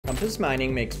Compass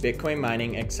Mining makes Bitcoin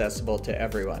mining accessible to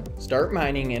everyone. Start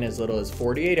mining in as little as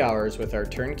 48 hours with our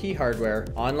turnkey hardware,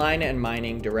 online and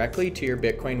mining directly to your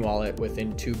Bitcoin wallet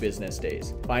within 2 business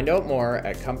days. Find out more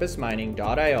at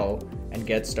compassmining.io and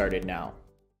get started now.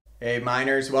 Hey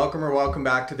miners, welcome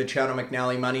back to the channel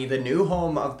McNallie Money, the new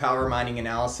home of power mining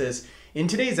analysis. In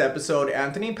today's episode,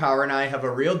 Anthony Power and I have a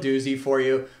real doozy for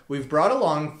you. We've brought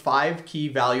along 5 key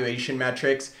valuation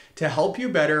metrics to help you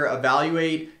better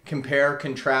evaluate, compare,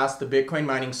 contrast the Bitcoin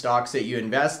mining stocks that you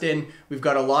invest in. We've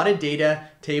got a lot of data,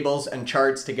 tables, and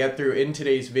charts to get through in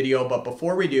today's video, but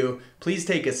before we do, please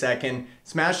take a second,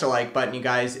 smash the like button, you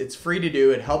guys. It's free to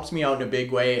do. It helps me out in a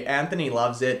big way. Anthony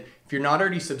loves it. If you're not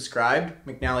already subscribed,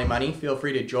 McNallie Money, feel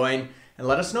free to join. And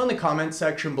let us know in the comments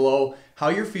section below how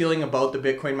you're feeling about the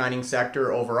Bitcoin mining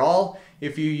sector overall,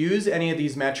 if you use any of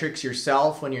these metrics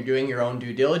yourself when you're doing your own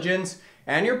due diligence,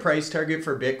 and your price target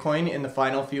for Bitcoin in the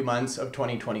final few months of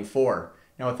 2024.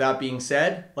 Now with that being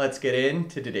said, let's get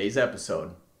into today's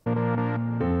episode.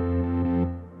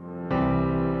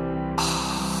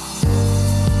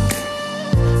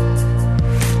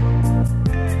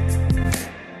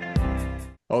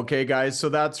 Okay guys, so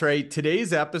that's right.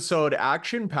 Today's episode,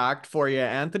 action-packed for you.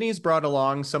 Anthony's brought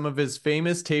along some of his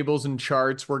famous tables and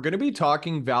charts. We're going to be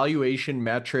talking valuation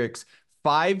metrics,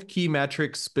 5 key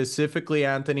metrics specifically,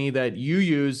 Anthony, that you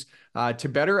use to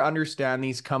better understand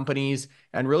these companies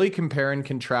and really compare and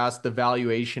contrast the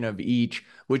valuation of each,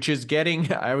 which is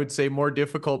getting, I would say, more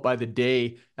difficult by the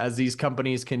day as these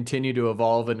companies continue to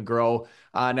evolve and grow.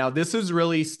 Now, this is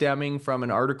really stemming from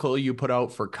an article you put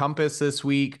out for Compass this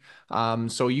week.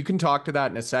 So you can talk to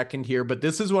that in a second here, but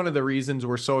this is one of the reasons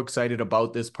we're so excited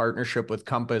about this partnership with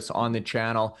Compass on the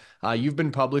channel. You've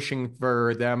been publishing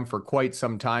for them for quite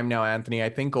some time now, Anthony, I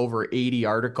think over 80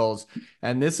 articles.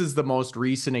 And this is the most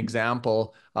recent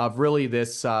example of really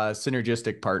this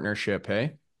synergistic partnership,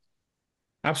 hey?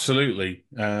 Absolutely.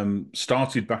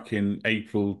 Started back in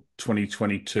April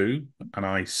 2022, and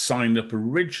I signed up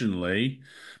originally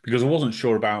because I wasn't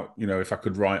sure about, if I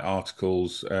could write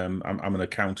articles. I'm an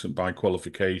accountant by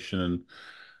qualification,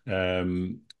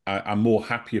 and I'm more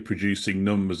happier producing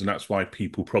numbers, and that's why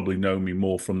people probably know me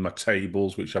more from my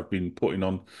tables, which I've been putting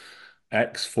on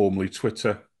X, formerly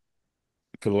Twitter,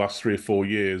 for the last 3 or 4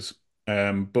 years.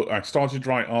 But I started to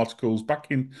write articles back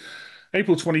in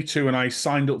April 22, and I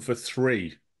signed up for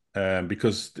 3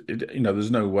 because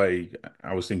there's no way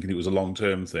I was thinking it was a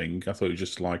long-term thing. I thought it was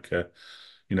just like a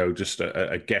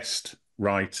guest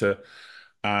writer.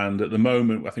 And at the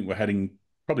moment, I think we're heading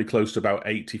probably close to about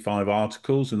 85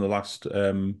 articles in the last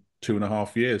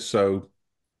 2.5 years. So,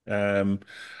 and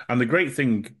the great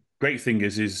thing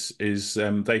is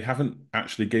they haven't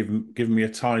actually given me a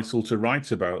title to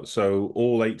write about. So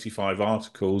all 85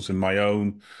 articles and my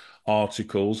own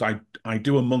articles, I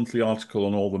do a monthly article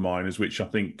on all the miners, which I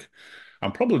think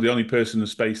I'm probably the only person in the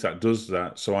space that does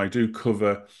that. So I do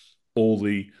cover all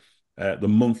the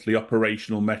monthly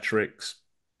operational metrics,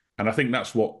 and I think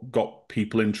that's what got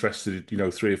people interested.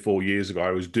 3 or 4 years ago,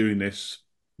 I was doing this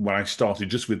when I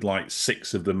started just with like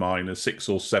 6 of the miners, 6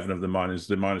 or 7 of the miners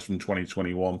from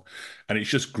 2021, and it's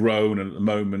just grown. And at the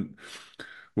moment,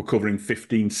 we're covering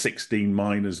 15, 16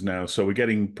 miners now. So we're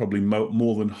getting probably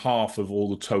more than half of all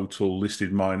the total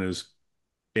listed miners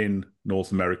in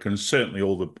North America, and certainly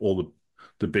all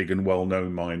the big and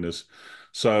well-known miners.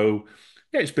 So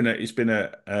yeah, it's been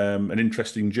an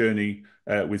interesting journey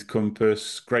with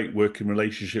Compass. Great working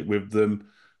relationship with them.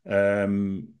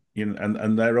 And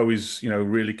they're always,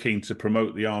 really keen to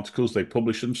promote the articles. They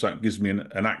publish them, so that gives me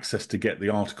an access to get the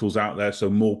articles out there so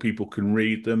more people can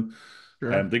read them.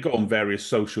 Sure. They go on various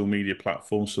social media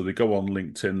platforms, so they go on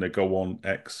LinkedIn, they go on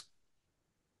X,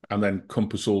 and then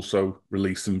Compass also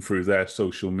release them through their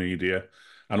social media,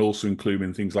 and also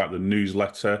including things like the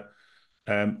newsletter.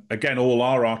 Again, all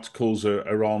our articles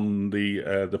are on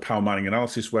the Power Mining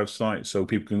Analysis website, so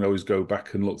people can always go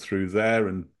back and look through there,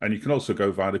 and you can also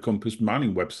go via the Compass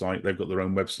Mining website. They've got their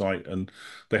own website, and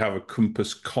they have a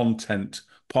Compass content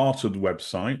part of the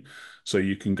website, so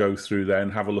you can go through there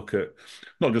and have a look at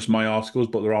not just my articles,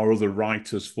 but there are other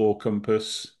writers for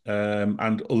Compass,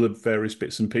 and other various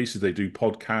bits and pieces. They do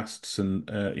podcasts and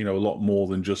a lot more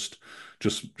than just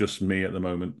me at the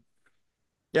moment.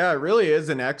 Yeah, it really is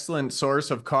an excellent source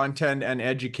of content and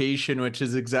education, which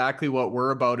is exactly what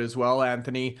we're about as well,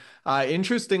 Anthony.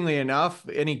 Interestingly enough,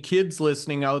 any kids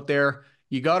listening out there,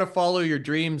 you got to follow your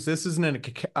dreams. This is an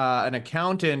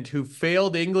accountant who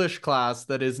failed English class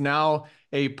that is now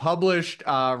a published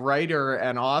writer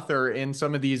and author in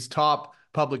some of these top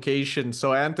publications.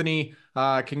 So Anthony,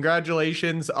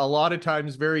 congratulations. A lot of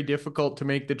times very difficult to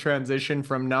make the transition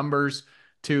from numbers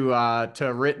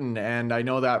to written, and I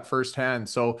know that firsthand.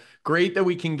 So great that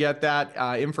we can get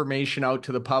that information out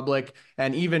to the public,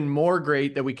 and even more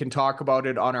great that we can talk about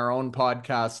it on our own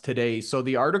podcast today. So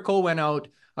the article went out,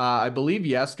 I believe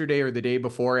yesterday or the day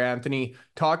before, Anthony,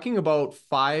 talking about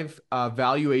 5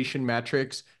 valuation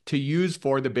metrics to use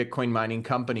for the Bitcoin mining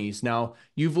companies. Now,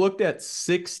 you've looked at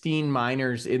 16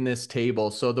 miners in this table.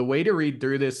 So the way to read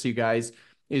through this, you guys,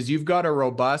 is you've got a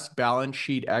robust balance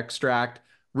sheet extract,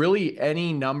 really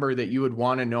any number that you would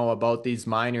want to know about these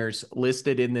miners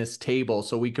listed in this table.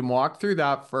 So we can walk through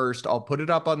that first. I'll put it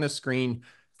up on the screen.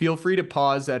 Feel free to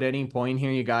pause at any point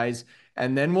here, you guys.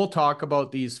 And then we'll talk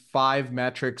about these 5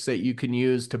 metrics that you can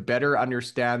use to better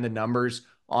understand the numbers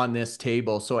on this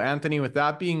table. So Anthony, with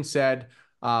that being said,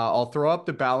 I'll throw up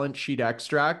the balance sheet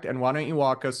extract, and why don't you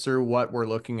walk us through what we're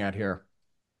looking at here?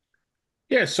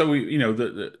 Yeah, so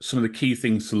some of the key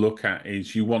things to look at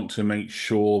is you want to make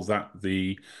sure that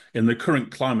in the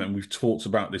current climate, and we've talked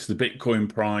about this, the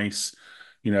Bitcoin price,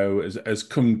 has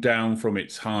come down from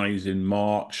its highs in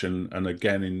March and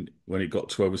again when it got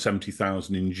to over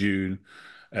 70,000 in June.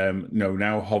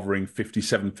 Now hovering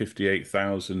 57,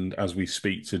 58,000 as we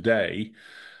speak today.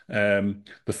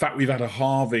 The fact we've had a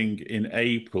halving in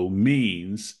April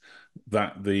means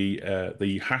that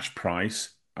the hash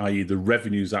price, i.e. the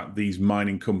revenues that these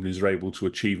mining companies are able to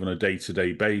achieve on a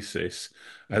day-to-day basis,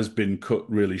 has been cut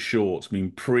really short. I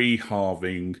mean,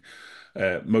 pre-halving,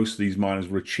 most of these miners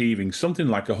were achieving something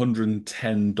like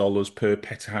 $110 per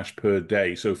petahash per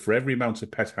day. So for every amount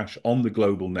of petahash on the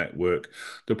global network,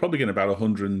 they're probably getting about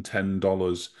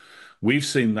 $110. We've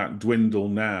seen that dwindle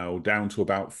now down to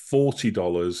about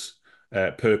 $40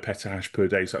 per petahash per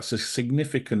day. So that's a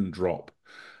significant drop.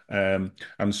 And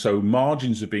so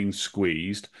margins are being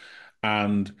squeezed,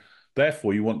 and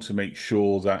therefore you want to make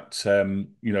sure that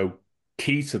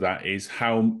key to that is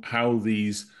how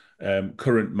these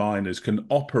current miners can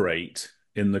operate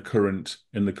in the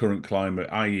current climate,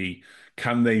 i.e.,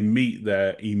 can they meet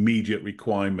their immediate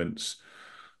requirements?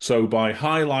 So by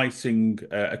highlighting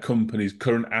a company's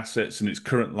current assets and its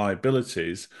current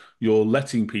liabilities, you're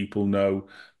letting people know,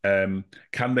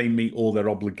 can they meet all their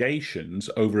obligations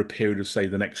over a period of, say,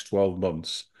 the next 12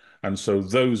 months? And so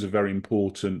those are very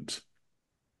important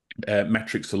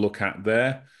metrics to look at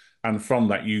there. And from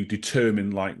that, you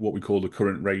determine like what we call the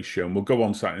current ratio. And we'll go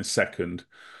on to that in a second.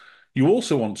 You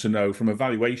also want to know from a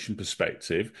valuation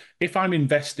perspective, if I'm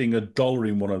investing $1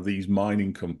 in one of these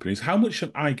mining companies, how much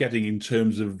am I getting in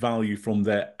terms of value from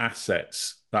their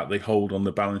assets that they hold on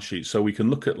the balance sheet? So we can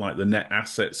look at like the net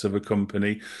assets of a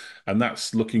company, and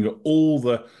that's looking at all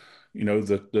the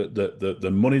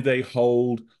the money they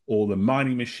hold, all the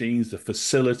mining machines, the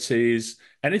facilities,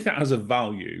 anything that has a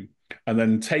value, and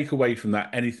then take away from that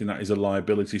anything that is a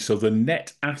liability. So the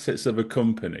net assets of a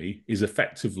company is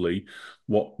effectively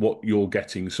what you're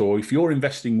getting. So if you're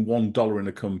investing $1 in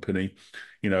a company,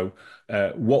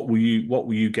 what will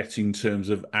you get in terms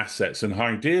of assets? And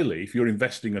ideally, if you're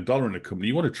investing $1 in a company,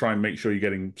 you want to try and make sure you're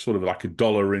getting sort of like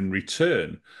 $1 in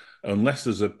return, unless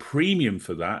there's a premium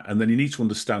for that. And then you need to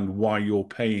understand why you're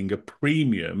paying a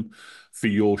premium for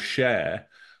your share.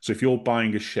 So if you're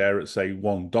buying a share at, say,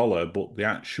 $1, but the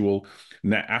actual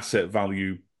net asset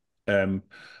value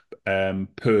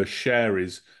per share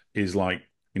is like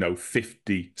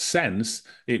 50 cents,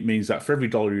 it means that for every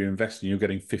dollar you're investing, you're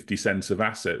getting 50 cents of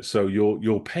assets. So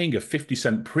you're paying a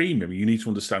 50-cent premium. You need to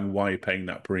understand why you're paying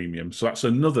that premium. So that's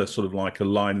another sort of like a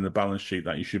line in the balance sheet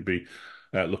that you should be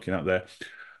looking at there.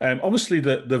 Obviously,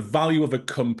 the value of a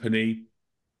company,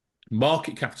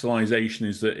 market capitalization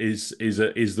is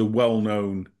the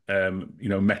well-known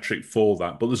metric for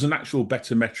that. But there's an actual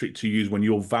better metric to use when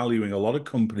you're valuing a lot of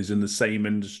companies in the same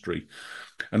industry,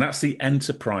 and that's the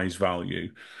enterprise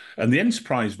value. And the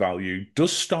enterprise value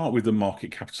does start with the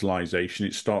market capitalization.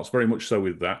 It starts very much so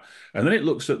with that, and then it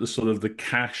looks at the sort of the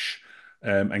cash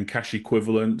and cash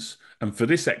equivalents. And for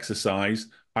this exercise,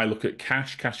 I look at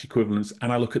cash equivalents,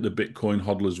 and I look at the Bitcoin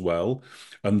hodl as well.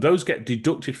 And those get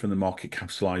deducted from the market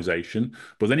capitalization.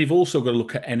 But then you've also got to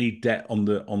look at any debt on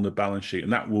the balance sheet,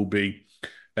 and that will be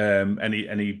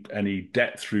any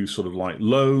debt through sort of like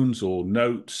loans or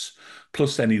notes,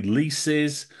 plus any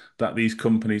leases that these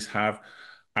companies have.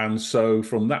 And so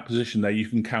from that position there, you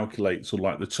can calculate sort of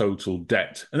like the total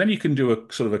debt. And then you can do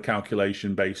a sort of a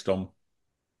calculation based on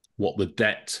what the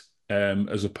debt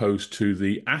as opposed to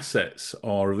the assets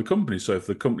are of the company. So if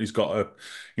the company's got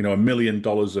 $1 million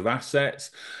of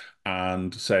assets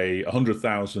and say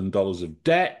 $100,000 of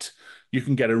debt, you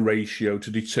can get a ratio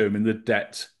to determine the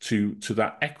debt to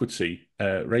that equity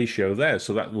ratio there.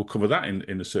 So that will cover that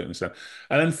in a certain extent.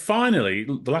 And then finally,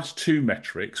 the last two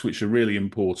metrics, which are really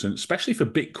important, especially for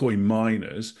Bitcoin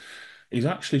miners, is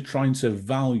actually trying to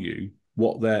value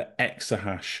what their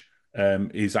exahash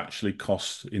is actually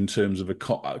cost in terms of a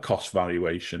cost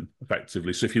valuation,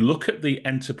 effectively. So if you look at the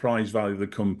enterprise value of the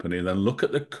company, and then look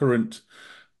at the current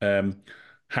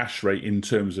hash rate in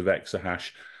terms of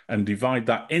exahash, and divide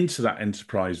that into that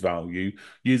enterprise value,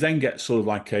 you then get sort of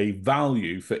like a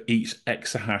value for each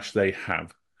exahash they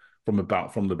have from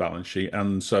the balance sheet.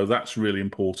 And so that's really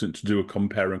important to do a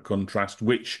compare and contrast,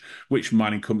 which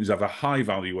mining companies have a high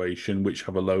valuation, which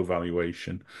have a low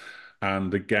valuation.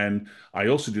 And again, I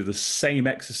also do the same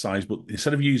exercise, but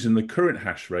instead of using the current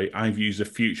hash rate, I've used a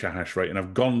future hash rate, and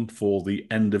I've gone for the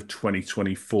end of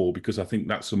 2024 because I think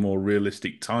that's a more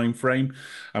realistic time frame.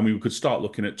 I mean, we could start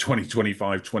looking at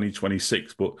 2025,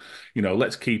 2026, but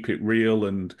let's keep it real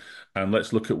and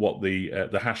let's look at what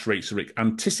the hash rates are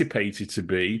anticipated to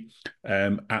be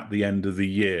at the end of the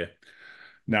year.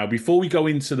 Now, before we go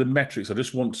into the metrics, I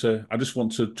just want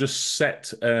to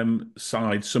set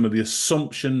aside some of the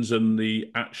assumptions and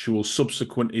the actual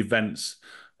subsequent events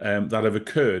that have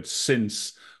occurred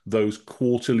since those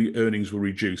quarterly earnings were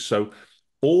reduced. So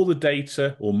all the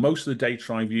data, or most of the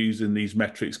data I've used in these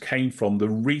metrics, came from the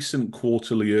recent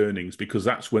quarterly earnings, because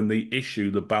that's when they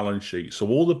issue the balance sheet. So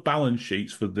all the balance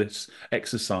sheets for this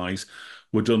exercise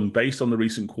were done based on the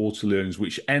recent quarterly earnings,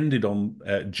 which ended on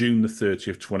June the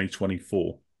 30th,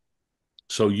 2024.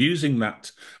 So using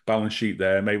that balance sheet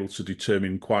there, I'm able to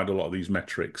determine quite a lot of these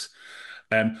metrics.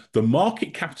 The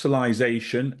market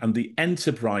capitalization and the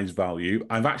enterprise value,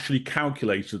 I've actually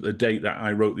calculated at the date that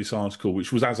I wrote this article,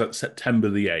 which was as at September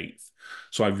the 8th.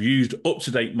 So I've used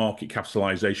up-to-date market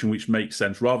capitalization, which makes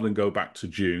sense rather than go back to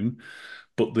June.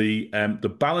 But the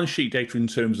balance sheet data in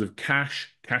terms of cash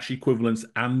equivalents,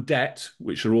 and debt,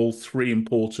 which are all three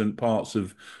important parts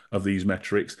of these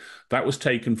metrics, that was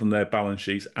taken from their balance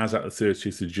sheets as at the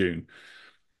 30th of June.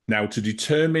 Now, to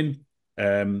determine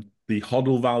the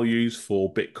HODL values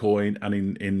for Bitcoin,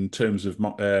 and in terms of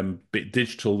Bit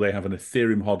Digital, they have an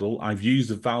Ethereum HODL. I've used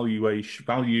the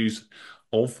values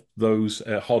of those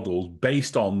HODLs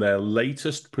based on their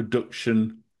latest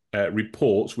production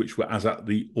reports, which were as at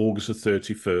the August the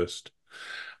 31st.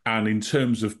 And in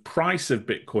terms of price of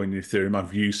Bitcoin and Ethereum,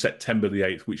 I've used September the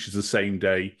 8th, which is the same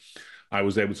day I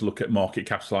was able to look at market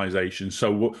capitalization.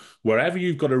 So wherever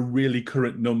you've got a really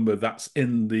current number that's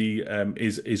in the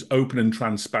is open and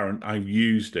transparent, I've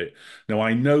used it. Now,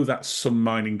 I know that some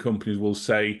mining companies will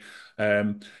say,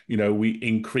 we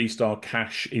increased our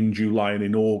cash in July and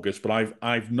in August, but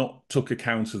I've not took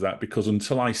account of that, because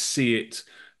until I see it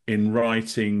in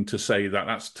writing to say that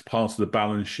that's part of the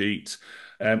balance sheet.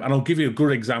 And I'll give you a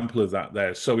good example of that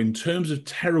there. So in terms of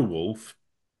TeraWulf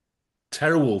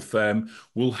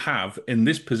will have, in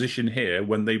this position here,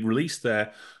 when they released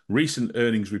their recent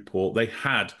earnings report, they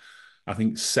had, I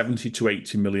think, $70 to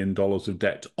 $80 million of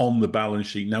debt on the balance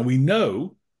sheet. Now, we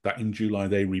know that in July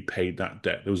they repaid that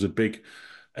debt. There was a big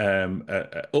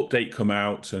update come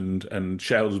out, and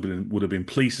shareholders would have been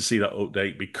pleased to see that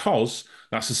update, because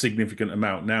that's a significant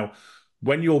amount. Now,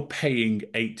 when you're paying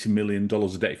 $80 million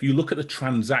of debt, if you look at the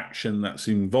transaction that's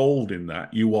involved in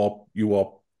that, you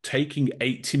are taking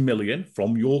 80 million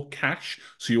from your cash,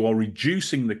 so you are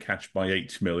reducing the cash by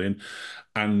 80 million,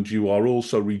 and you are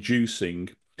also reducing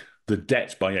the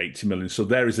debt by 80 million. So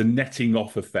there is a netting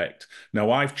off effect. Now,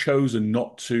 I've chosen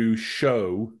not to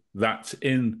show that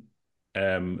in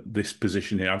this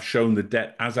position here. I've shown the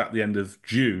debt as at the end of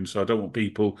June, so I don't want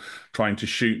people trying to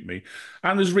shoot me.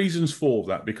 And there's reasons for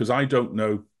that, because I don't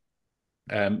know.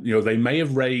 They may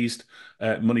have raised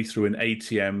money through an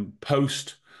ATM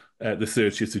post the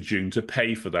 30th of June to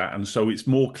pay for that, and so it's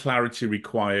more clarity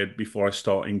required before I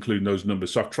start including those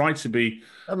numbers. So I've tried to be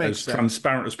as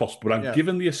transparent as possible, but I've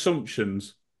given the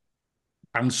assumptions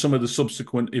and some of the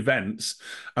subsequent events,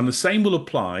 and the same will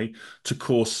apply to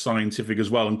Core Scientific as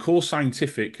well. And Core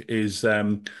Scientific is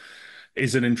an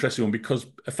interesting one, because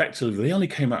effectively they only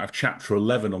came out of Chapter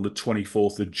 11 on the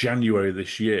 24th of January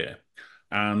this year.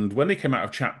 And when they came out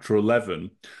of Chapter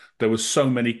 11, there were so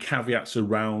many caveats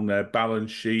around their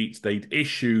balance sheets. They'd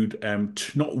issued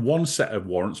not one set of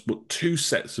warrants, but two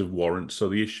sets of warrants. So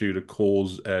they issued a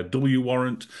Cause W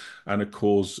warrant and a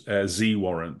Cause Z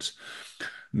warrant.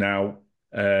 Now,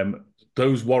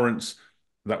 those warrants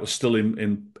that were still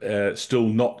still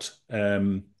not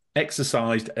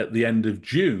exercised at the end of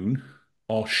June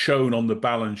are shown on the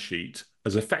balance sheet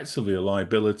as effectively a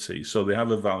liability. So they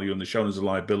have a value and they're shown as a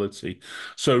liability.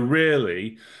 So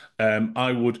really,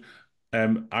 I would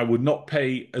I would not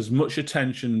pay as much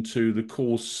attention to the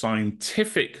core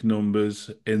scientific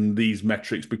numbers in these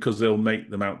metrics because they'll make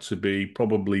them out to be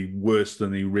probably worse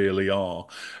than they really are.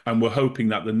 And we're hoping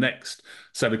that the next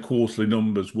set of quarterly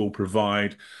numbers will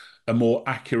provide a more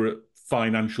accurate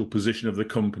financial position of the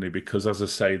company because, as I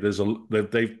say,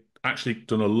 they've actually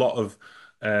done a lot of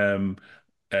um,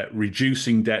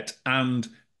 reducing debt and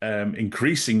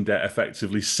increasing debt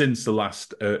effectively since the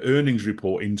last earnings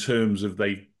report in terms of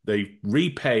they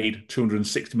repaid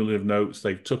 260 million of notes.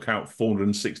 They took out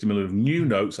 460 million of new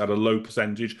notes at a low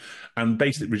percentage and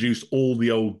basically reduced all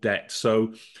the old debt.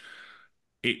 So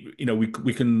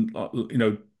we can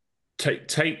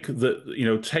take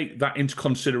that into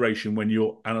consideration when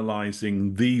you're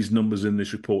analyzing these numbers in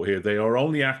this report here. They are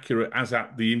only accurate as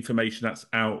at the information that's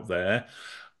out there.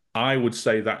 I would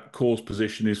say that Core's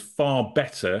position is far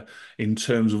better in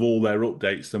terms of all their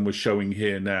updates than we're showing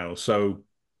here now. So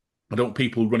I don't want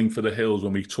people running for the hills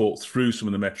when we talk through some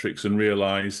of the metrics and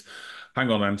realize,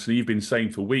 hang on, Anthony, you've been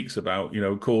saying for weeks about,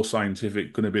 Core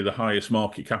Scientific going to be the highest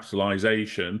market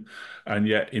capitalization, and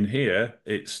yet in here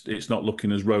it's not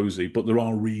looking as rosy. But there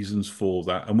are reasons for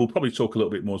that, and we'll probably talk a little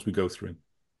bit more as we go through.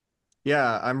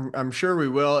 Yeah, I'm sure we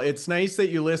will. It's nice that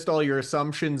you list all your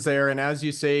assumptions there, and as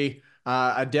you say,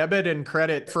 a debit and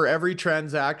credit for every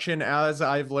transaction, as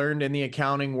I've learned in the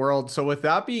accounting world. So with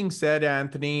that being said,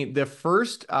 Anthony, the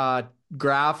first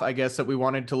graph, I guess, that we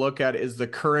wanted to look at is the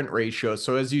current ratio.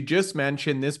 So as you just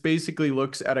mentioned, this basically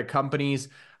looks at a company's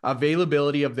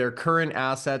availability of their current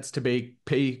assets to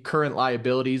pay current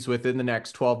liabilities within the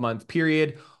next 12-month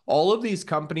period. All of these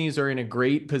companies are in a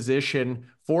great position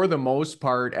for the most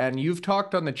part. And you've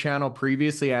talked on the channel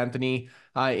previously, Anthony,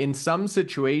 in some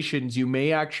situations, you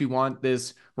may actually want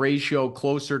this ratio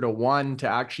closer to 1 to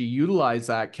actually utilize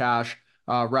that cash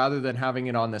rather than having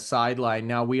it on the sideline.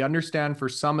 Now, we understand for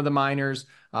some of the miners,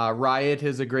 Riot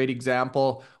is a great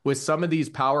example. With some of these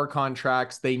power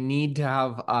contracts, they need to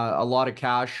have a lot of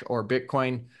cash or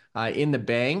Bitcoin in the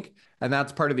bank, and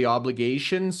that's part of the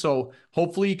obligation. So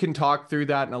hopefully you can talk through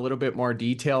that in a little bit more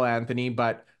detail, Anthony,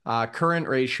 but current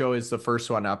ratio is the first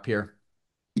one up here.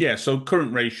 Yeah, so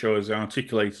current ratio, as I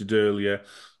articulated earlier,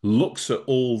 looks at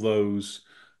all those,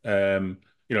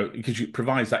 because it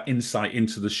provides that insight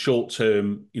into the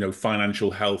short-term, financial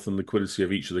health and liquidity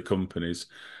of each of the companies.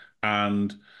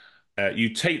 And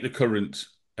you take the current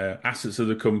assets of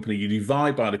the company, you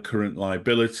divide by the current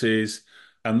liabilities,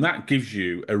 and that gives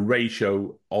you a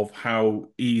ratio of how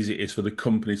easy it is for the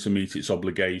company to meet its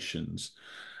obligations.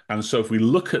 And so if we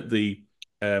look at the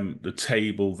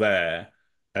table there,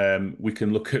 we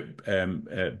can look at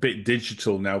Bit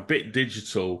Digital. Now, Bit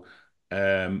Digital,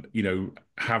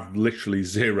 have literally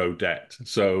zero debt.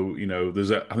 So,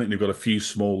 I think they've got a few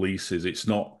small leases. It's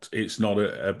not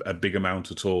a big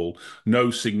amount at all.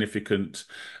 No significant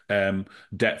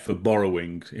debt for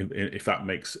borrowing, if that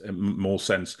makes more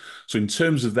sense. So in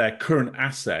terms of their current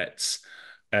assets,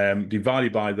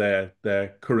 divided by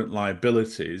their current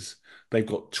liabilities, they've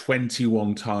got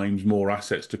 21 times more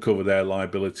assets to cover their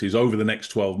liabilities over the next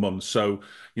 12 months. So,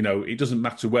 it doesn't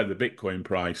matter where the Bitcoin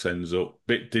price ends up.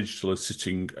 Bit Digital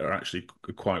are actually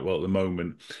quite well at the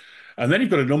moment. And then you've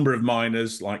got a number of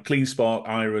miners like CleanSpark,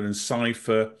 IREN, and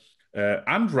CIFR,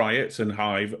 and Riot and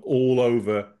Hive,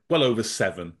 well over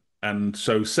 7. And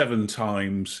so 7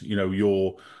 times,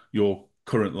 your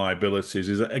current liabilities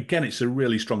is, again, it's a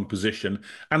really strong position.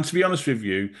 And to be honest with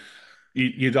you,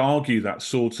 you'd argue that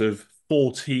sort of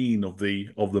 14 of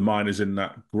the miners in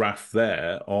that graph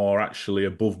there are actually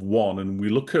above 1, and we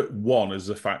look at 1 as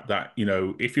the fact that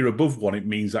if you're above 1, it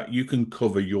means that you can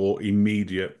cover your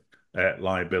immediate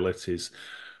liabilities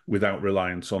without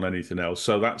reliance on anything else.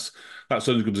 So that's a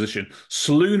good position.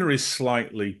 Soluna is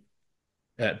slightly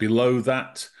below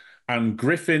that, and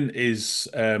Gryphon is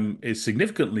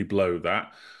significantly below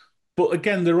that. But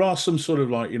again, there are some sort of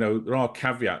there are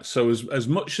caveats. So as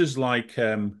much as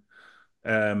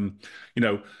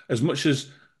as much as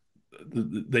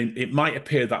it might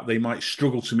appear that they might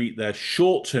struggle to meet their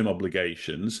short-term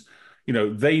obligations,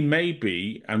 they may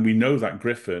be, and we know that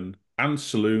Gryphon and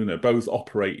Soluna both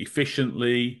operate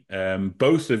efficiently,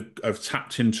 both have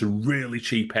tapped into really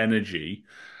cheap energy.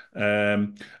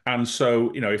 And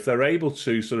so, if they're able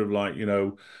to sort of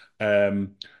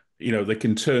they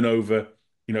can turn over,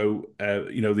 the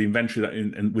inventory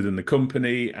that within the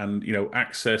company and,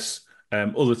 access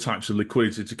other types of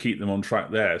liquidity to keep them on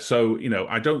track there. So,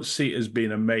 I don't see it as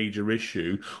being a major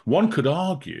issue. One could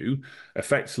argue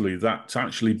effectively that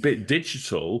actually Bit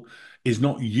Digital is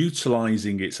not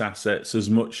utilizing its assets as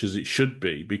much as it should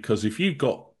be, because if you've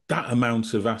got that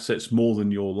amount of assets more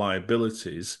than your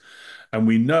liabilities, And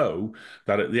we know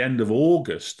that at the end of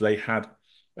August, they had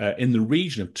in the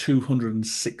region of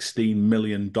 $216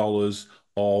 million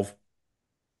of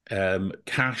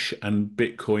cash and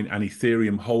Bitcoin and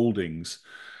Ethereum holdings.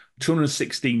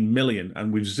 216 million,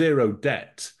 and with zero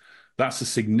debt, that's a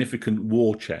significant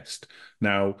war chest.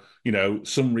 Now,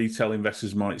 some retail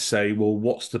investors might say, well,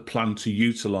 what's the plan to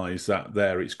utilize that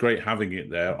there? It's great having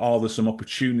it there. Are there some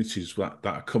opportunities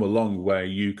that come along where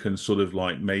you can sort of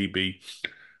like maybe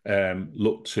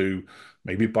look to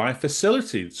maybe buy a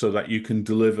facility so that you can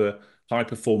deliver high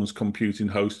performance computing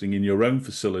hosting in your own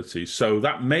facility? So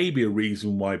that may be a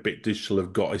reason why Bit Digital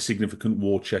have got a significant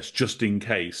war chest just in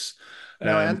case.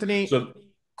 Now, Anthony, So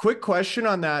quick question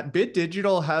on that. Bit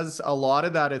Digital has a lot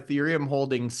of that Ethereum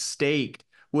holding staked.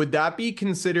 Would that be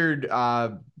considered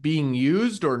being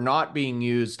used or not being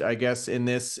used, I guess, in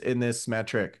this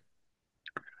metric?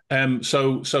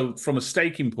 So from a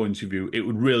staking point of view, it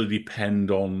would really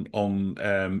depend on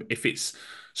if it's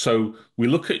so we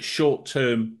look at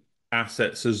short-term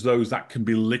assets as those that can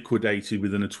be liquidated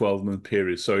within a 12-month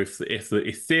period. So if the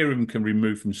Ethereum can be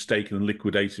removed from staking and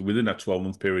liquidated within that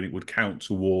 12-month period, it would count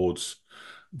towards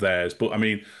theirs. But I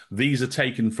mean, these are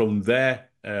taken from their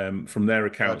account.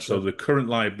 Gotcha. So the current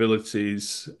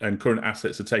liabilities and current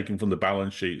assets are taken from the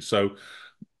balance sheet. So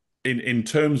in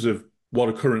terms of what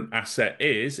a current asset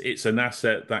is, it's an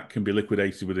asset that can be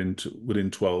liquidated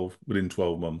within 12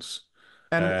 months.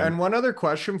 And one other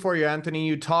question for you, Anthony.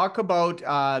 You talk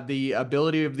about the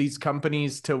ability of these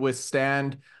companies to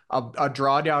withstand a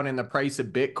drawdown in the price of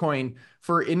Bitcoin.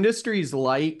 For industries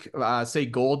like, say,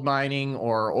 gold mining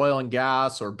or oil and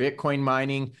gas or Bitcoin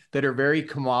mining that are very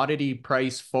commodity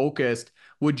price focused,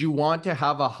 would you want to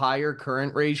have a higher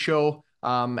current ratio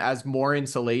as more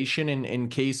insulation in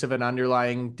case of an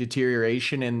underlying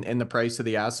deterioration in the price of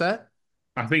the asset?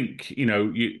 I think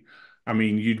I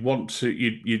mean, you'd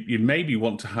maybe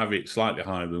want to have it slightly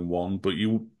higher than one, but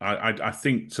I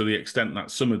think to the extent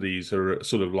that some of these are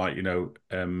sort of like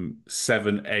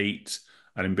 7, 8,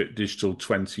 and in Bit Digital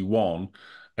 21,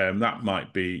 that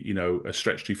might be a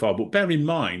stretch too far. But bear in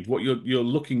mind what you're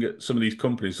looking at some of these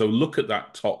companies. So look at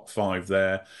that top 5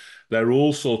 there. They're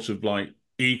all sort of like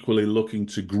equally looking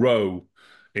to grow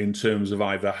in terms of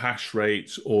either hash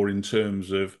rates or in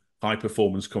terms of high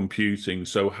performance computing.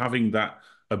 So having that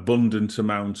abundant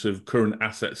amount of current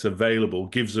assets available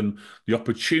gives them the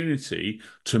opportunity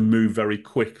to move very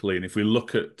quickly. And if we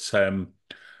look at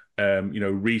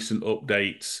recent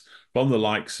updates from the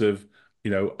likes of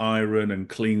IREN and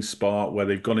CleanSpark, where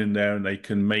they've gone in there and they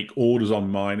can make orders on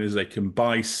miners, they can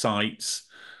buy sites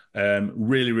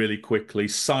really, really quickly.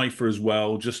 CIFR as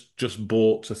well just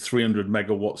bought a 300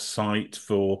 megawatt site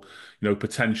for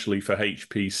potentially for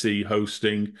HPC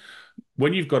hosting.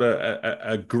 When you've got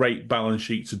a great balance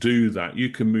sheet to do that, you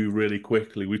can move really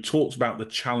quickly. We talked about the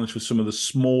challenge for some of the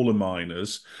smaller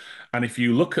miners, and if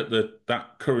you look at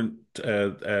that current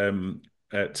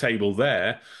table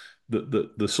there,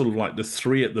 the sort of like the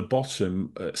 3 at the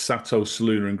bottom, SATO,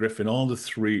 Soluna, and Gryphon are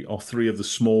three of the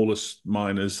smallest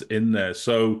miners in there.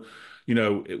 So,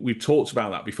 we've talked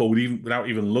about that before, without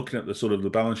even looking at the sort of the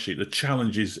balance sheet. The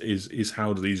challenge is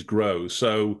how do these grow?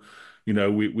 So,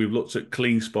 we've looked at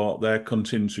CleanSpark there,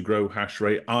 continue to grow hash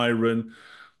rate. IREN,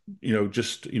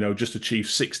 just achieved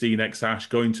 16 exahash,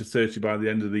 going to 30 by the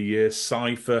end of the year.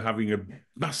 CIFR having a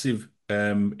massive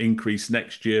increase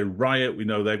next year. Riot, we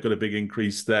know they've got a big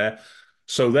increase there.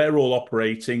 So they're all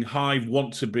operating. Hive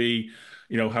want to be,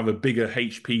 have a bigger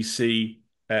HPC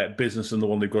business than the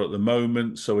one they've got at the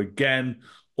moment. So again,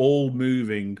 all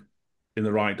moving in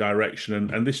the right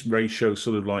direction. And this ratio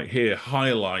sort of like here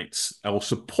highlights or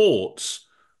supports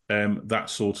that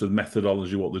sort of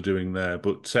methodology, what they're doing there.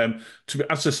 But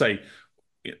as I say,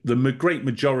 the great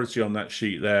majority on that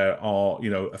sheet there are,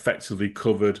 effectively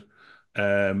covered.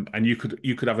 And you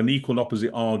could have an equal and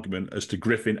opposite argument as to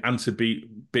Gryphon and to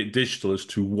Bit Digital as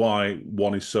to why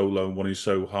one is so low and one is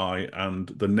so high, and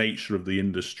the nature of the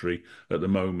industry at the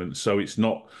moment. So it's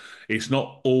not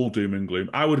all doom and gloom.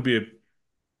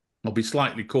 I'll be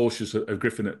slightly cautious of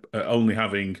Gryphon at only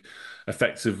having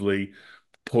effectively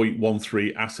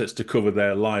 0.13 assets to cover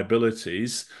their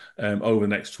liabilities over the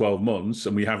next 12 months,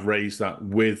 and we have raised that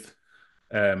with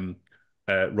Rob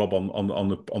on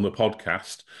the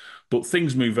podcast. But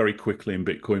things move very quickly in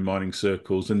Bitcoin mining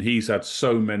circles, and he's had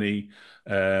so many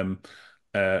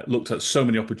looked at so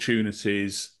many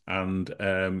opportunities, and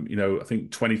I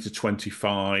think 20 to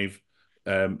 25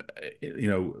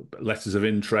 letters of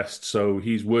interest. So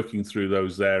he's working through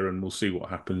those there, and we'll see what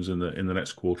happens in the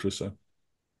next quarter or so.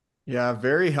 Yeah,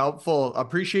 very helpful.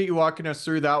 Appreciate you walking us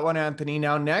through that one, Anthony.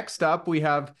 Now, next up, we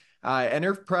have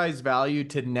enterprise value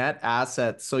to net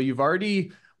assets. So you've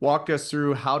already walked us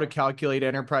through how to calculate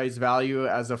enterprise value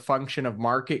as a function of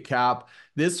market cap.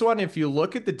 This one, if you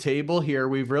look at the table here,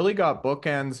 we've really got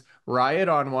bookends, Riot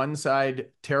on one side,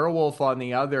 TeraWulf on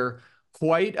the other.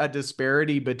 Quite a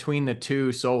disparity between the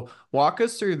two. So walk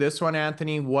us through this one,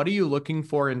 Anthony. What are you looking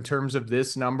for in terms of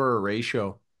this number or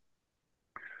ratio?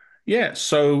 Yeah,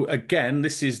 so again,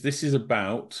 this is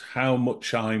about how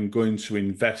much I'm going to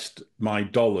invest my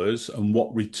dollars and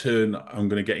what return I'm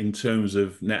going to get in terms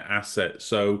of net assets.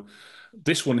 So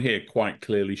this one here quite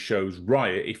clearly shows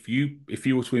Riot. If you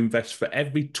were to invest for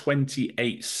every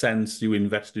 28 cents you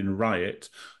invest in Riot,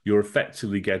 you're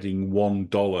effectively getting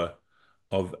 $1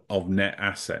 of net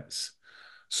assets.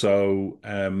 So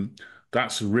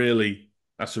that's a really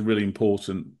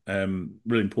important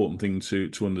thing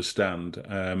to understand.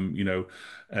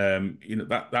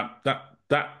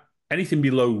 That anything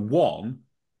below one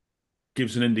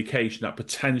gives an indication that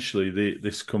potentially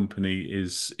this company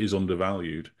is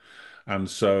undervalued, and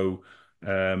so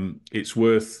it's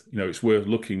worth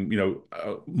looking.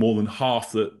 More than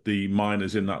half the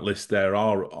miners in that list there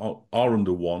are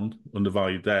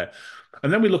undervalued there.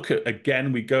 And then we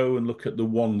go and look at the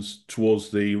ones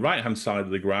towards the right-hand side of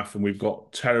the graph, and we've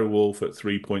got TeraWulf at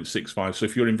 3.65. So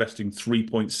if you're investing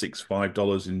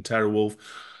 $3.65 in TeraWulf,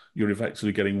 you're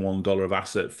effectively getting $1 of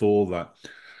asset for that.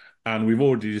 And we've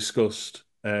already discussed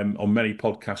on many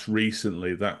podcasts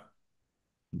recently that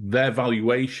their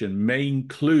valuation may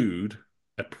include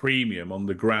a premium on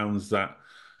the grounds that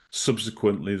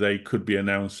subsequently they could be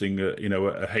announcing a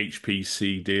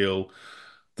HPC deal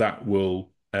that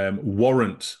will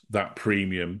warrant that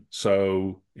premium.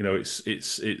 So that's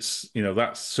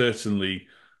certainly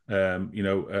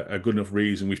a good enough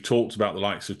reason. We've talked about the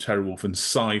likes of TeraWulf and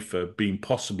CIFR being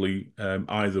possibly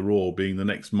either or being the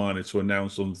next miner to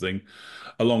announce something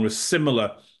along a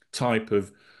similar type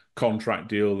of contract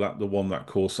deal that the one that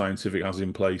Core Scientific has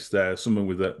in place there, someone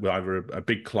with either a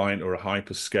big client or a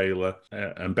hyperscaler.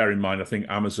 And bear in mind, I think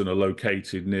Amazon are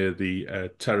located near the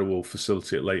TeraWulf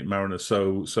facility at Lake Mariner.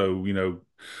 So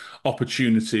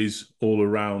opportunities all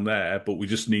around there, but we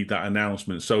just need that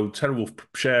announcement. So TeraWulf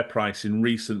share price in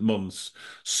recent months,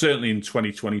 certainly in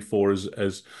 2024,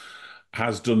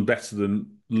 has done better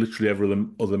than literally every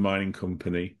other mining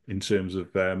company in terms of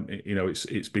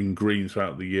it's been green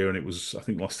throughout the year, and it was, I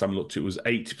think last time I looked, it was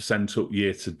 80% up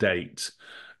year to date,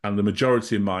 and the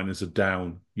majority of miners are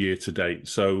down year to date.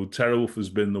 So TeraWulf has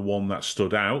been the one that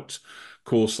stood out.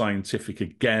 Core Scientific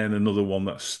again, another one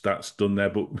that's done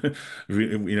there. But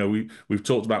we've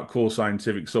talked about Core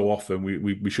Scientific so often.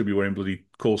 We should be wearing bloody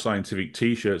Core Scientific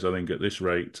t-shirts, I think, at this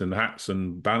rate, and hats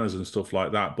and banners and stuff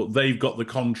like that. But they've got the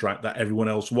contract that everyone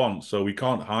else wants, so we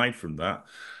can't hide from that.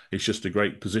 It's just a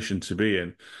great position to be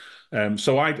in.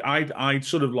 So I'd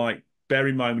sort of like bear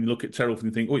in mind when you look at TeraWulf and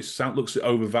you think, oh, it looks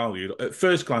overvalued. At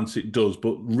first glance, it does,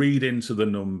 but read into the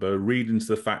number, read into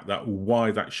the fact that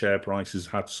why that share price has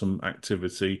had some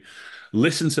activity.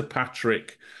 Listen to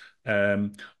Patrick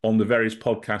on the various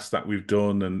podcasts that we've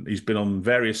done, and he's been on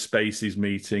various spaces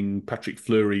meeting. Patrick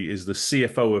Fleury is the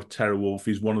CFO of TeraWulf.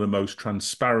 He's one of the most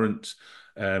transparent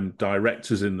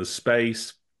directors in the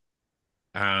space,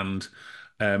 and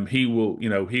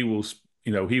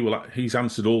he's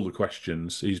answered all the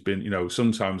questions. He's been,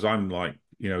 sometimes I'm like,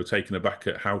 taken aback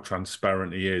at how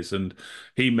transparent he is. And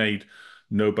he made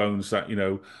no bones that,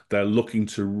 they're looking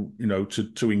to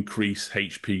increase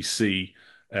HPC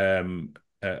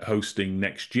hosting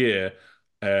next year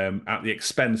at the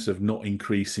expense of not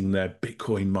increasing their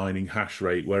Bitcoin mining hash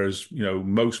rate. Whereas,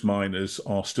 most miners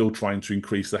are still trying to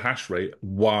increase the hash rate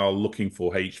while looking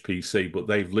for HPC, but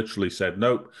they've literally said,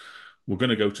 nope, we're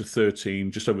going to go to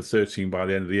 13, just over 13 by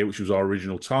the end of the year, which was our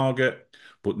original target.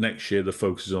 But next year, the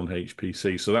focus is on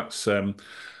HPC. So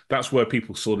that's where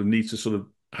people sort of need to sort of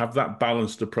have that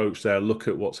balanced approach there, look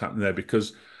at what's happening there,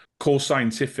 because Core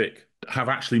Scientific have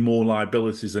actually more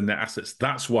liabilities than net assets.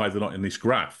 That's why they're not in this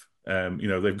graph.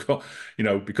 They've got,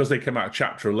 because they came out of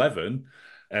Chapter 11,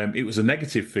 it was a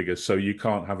negative figure, so you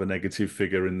can't have a negative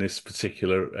figure in this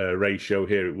particular ratio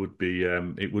here. It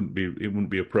wouldn't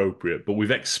be appropriate. But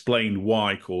we've explained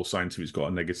why Core Scientific's got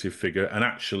a negative figure, and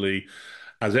actually,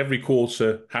 as every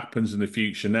quarter happens in the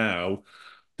future now,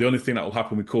 the only thing that will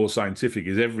happen with Core Scientific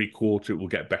is every quarter it will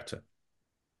get better.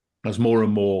 As more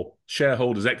and more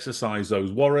shareholders exercise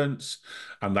those warrants,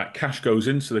 and that cash goes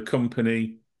into the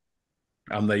company,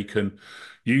 and they can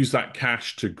use that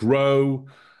cash to grow,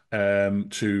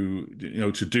 to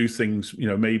do things,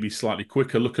 maybe slightly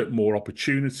quicker, look at more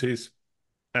opportunities.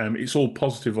 It's all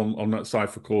positive on that side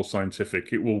for Core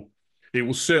Scientific. It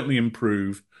will certainly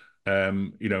improve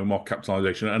market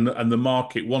capitalization, and the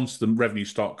market, once the revenue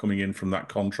start coming in from that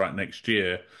contract next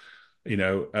year,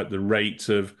 at the rate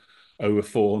of over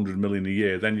 400 million a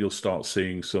year, then you'll start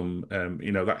seeing some,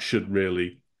 that should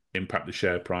really impact the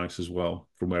share price as well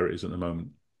from where it is at the moment.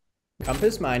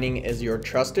 Compass Mining is your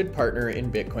trusted partner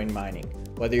in Bitcoin mining.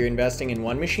 Whether you're investing in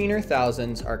one machine or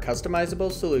thousands, our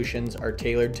customizable solutions are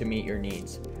tailored to meet your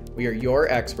needs. We are your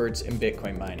experts in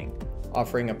Bitcoin mining,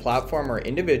 offering a platform where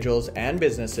individuals and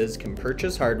businesses can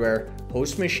purchase hardware,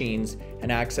 host machines,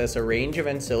 and access a range of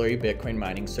ancillary Bitcoin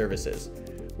mining services.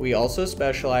 We also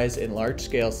specialize in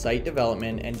large-scale site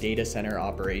development and data center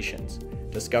operations.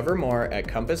 Discover more at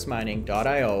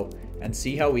compassmining.io and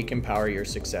see how we can power your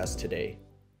success today.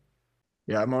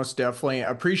 Yeah, most definitely.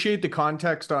 Appreciate the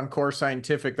context on Core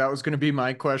Scientific. That was going to be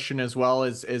my question as well,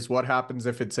 is what happens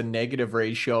if it's a negative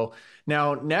ratio.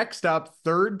 Now, next up,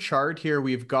 third chart here,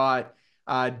 we've got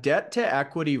debt to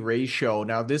equity ratio.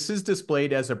 Now, this is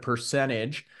displayed as a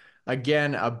percentage.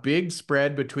 Again, a big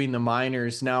spread between the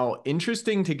miners. Now,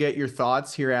 interesting to get your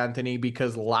thoughts here, Anthony,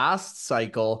 because last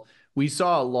cycle, we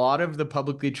saw a lot of the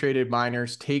publicly traded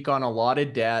miners take on a lot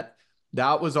of debt.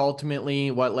 That was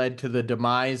ultimately what led to the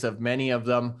demise of many of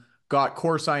them. Got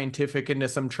Core Scientific into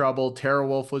some trouble.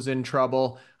 TeraWulf was in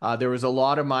trouble. There was a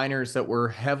lot of miners that were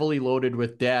heavily loaded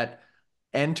with debt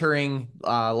exiting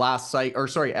last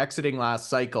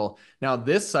cycle. Now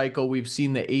this cycle, we've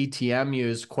seen the ATM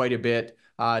used quite a bit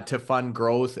to fund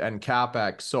growth and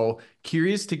CapEx. So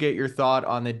curious to get your thought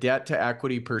on the debt to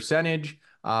equity percentage.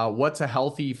 What's a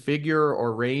healthy figure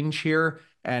or range here,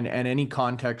 and any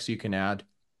context you can add?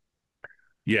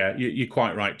 Yeah, you're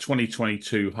quite right.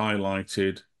 2022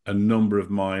 highlighted a number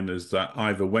of miners that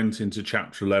either went into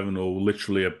Chapter 11 or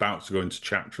literally about to go into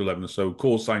Chapter 11. So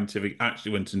Core Scientific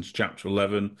actually went into Chapter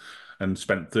 11 and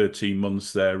spent 13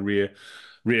 months there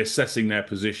reassessing their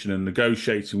position and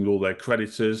negotiating with all their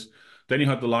creditors. Then you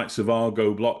had the likes of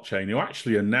Argo Blockchain, who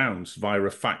actually announced via a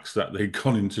fax that they'd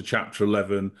gone into Chapter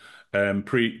 11,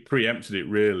 preempted it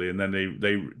really, and then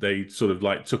they sort of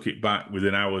like took it back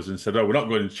within hours and said, "Oh, we're not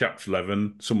going into Chapter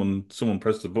 11." Someone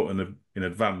pressed the button in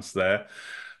advance there.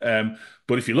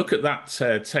 But if you look at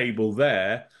that table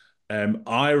there,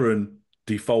 IREN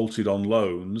defaulted on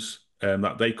loans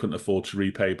that they couldn't afford to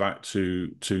repay back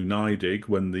to NYDIG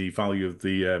when the value of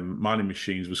the mining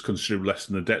machines was considerably less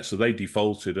than the debt. So they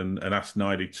defaulted and asked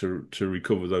NYDIG to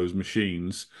recover those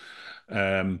machines.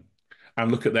 And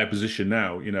look at their position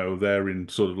now. They're in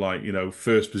sort of like,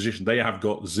 first position. They have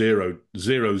got zero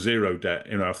debt.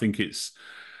 I think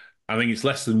it's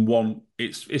less than one.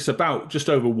 It's about just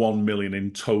over 1 million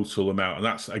in total amount, and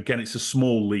that's, again, it's a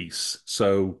small lease.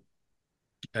 So,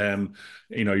 a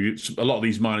lot of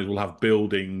these miners will have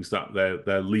buildings that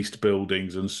they're leased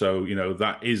buildings, and so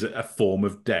that is a form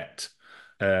of debt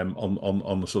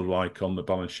on the sort of like on the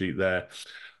balance sheet there.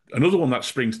 Another one that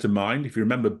springs to mind, if you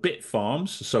remember Bitfarms.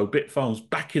 So Bitfarms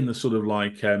back in the sort of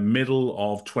like middle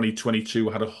of 2022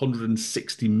 had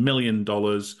 $160 million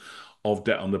of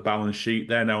debt on the balance sheet.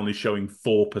 They're now only showing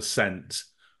 4%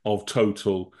 of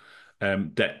total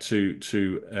debt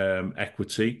to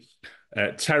equity.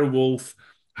 TeraWulf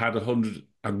had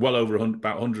well over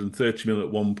about 130 million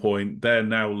at one point. They're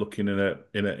now looking in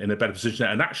a better position,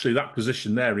 and actually that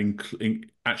position there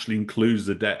actually includes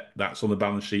the debt that's on the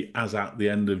balance sheet as at the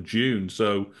end of June.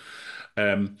 So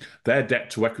their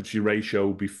debt to equity ratio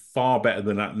will be far better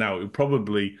than that now. It would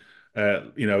probably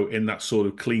in that sort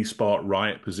of CleanSpark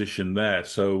Riot position there.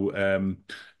 So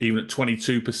even at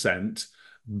 22%,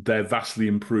 they're vastly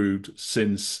improved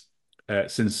since June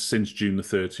the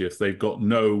 30th. They've got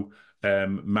no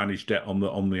managed debt on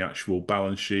the actual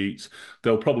balance sheet.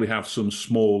 They'll probably have some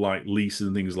small like leases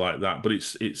and things like that, but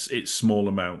it's small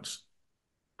amounts.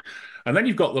 And then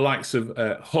you've got the likes of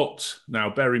Hut.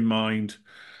 Now, bear in mind,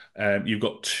 you've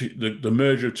got the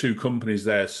merger of two companies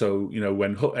there. So,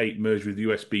 when Hut 8 merged with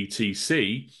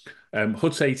USBTC,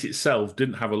 Hut 8 itself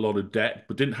didn't have a lot of debt,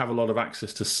 but didn't have a lot of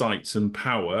access to sites and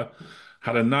power.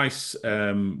 Had a nice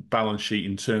balance sheet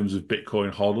in terms of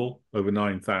Bitcoin hodl, over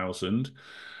 9,000.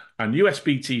 And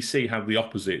USBTC had the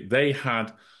opposite. They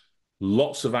had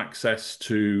lots of access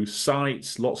to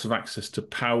sites, lots of access to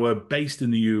power based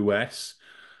in the US,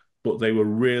 but they were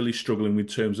really struggling in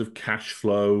terms of cash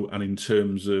flow and in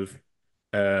terms of,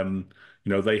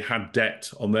 they had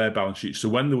debt on their balance sheet. So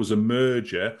when there was a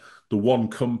merger, the one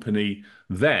company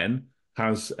then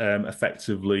has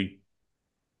effectively,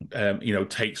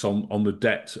 takes on the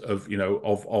debt of,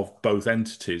 of both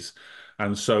entities.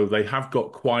 And so they have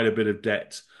got quite a bit of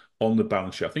debt on the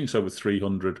balance sheet. I think it's over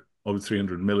 300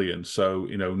 million. So,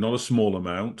 not a small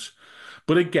amount.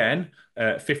 But again,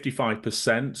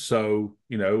 55%, so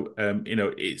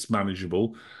it's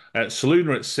manageable.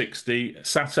 Soluna at 60,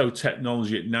 SATO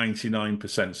Technology at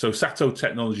 99%. So SATO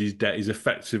Technology's debt is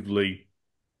effectively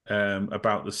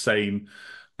about the same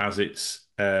as its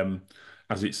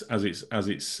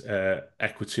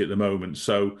equity at the moment.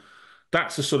 So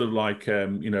that's a sort of like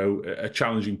a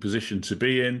challenging position to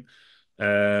be in.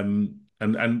 And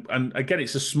again,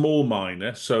 it's a small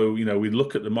miner. So, we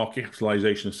look at the market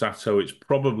capitalization of SATO, it's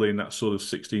probably in that sort of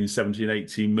 16, 17,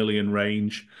 18 million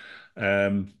range.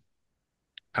 And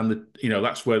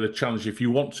that's where the challenge, if you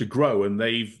want to grow, and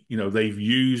they've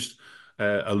used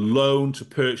a loan to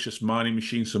purchase mining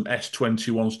machines, some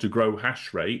S21s to grow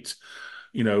hash rate.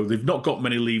 They've not got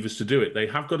many levers to do it. They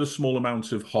have got a small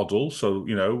amount of hodl, so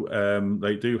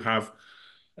they do have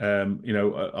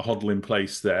a hodl in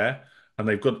place there, and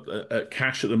they've got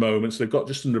cash at the moment. So they've got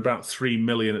just under about 3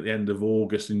 million at the end of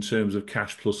August in terms of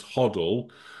cash plus hodl.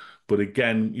 But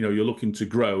again, you're looking to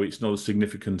grow. It's not a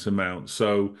significant amount.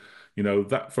 So,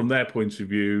 that from their point of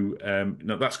view,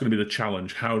 that's going to be the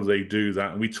challenge. How do they do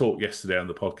that? And we talked yesterday on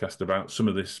the podcast about some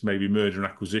of this, maybe merger and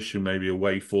acquisition, maybe a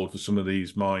way forward for some of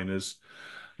these miners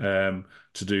to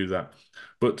do that.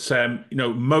 But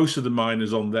most of the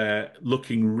miners on there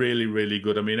looking really, really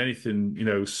good. I mean,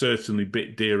 anything, certainly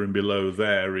Bitdeer and below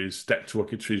there is debt to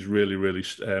equity is really, really,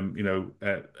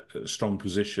 a strong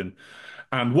position.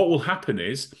 And what will happen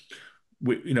is,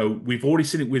 we've already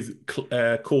seen it with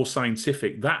Core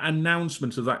Scientific. That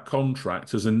announcement of that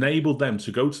contract has enabled them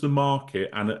to go to the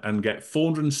market and get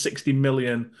 460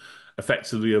 million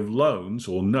effectively of loans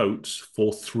or notes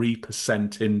for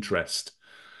 3% interest.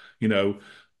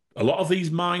 A lot of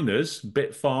these miners,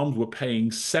 Bitfarms, were paying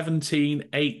 17,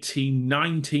 18,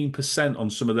 19% on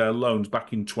some of their loans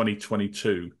back in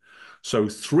 2022. So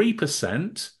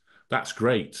 3%, that's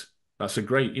great. That's a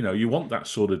great, you want that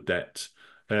sort of debt.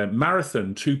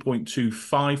 Marathon,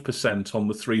 2.25% on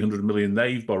the 300 million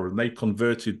they've borrowed, and they've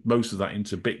converted most of that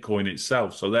into Bitcoin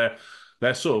itself. So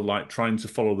they're sort of like trying to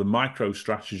follow the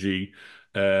MicroStrategy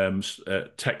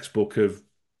textbook of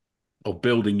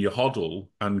building your hodl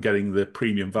and getting the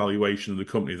premium valuation of the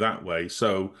company that way.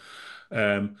 So,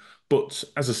 but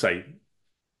as I say,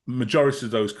 majority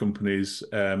of those companies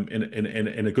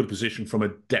in a good position from a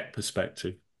debt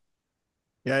perspective.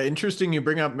 Yeah, interesting you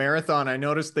bring up Marathon. I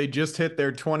noticed they just hit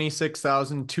their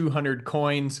 26,200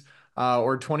 coins,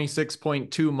 or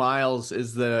 26.2 miles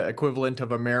is the equivalent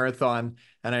of a marathon.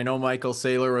 And I know Michael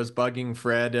Saylor was bugging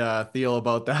Fred Thiel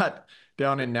about that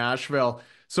down in Nashville.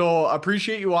 So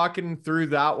appreciate you walking through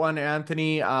that one,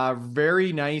 Anthony.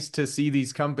 Very nice to see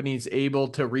these companies able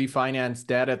to refinance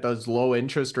debt at those low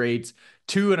interest rates.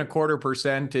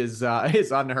 2.25%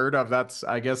 is unheard of. That's,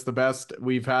 I guess, the best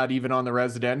we've had even on the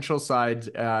residential side,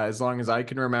 as long as I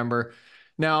can remember.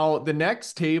 Now, the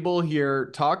next table here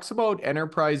talks about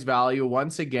enterprise value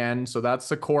once again. So that's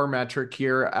the core metric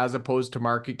here as opposed to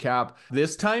market cap.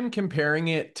 This time comparing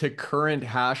it to current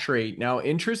hash rate. Now,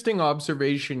 interesting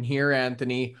observation here,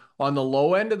 Anthony. On the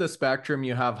low end of the spectrum,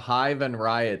 you have Hive and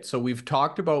Riot. So we've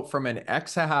talked about from an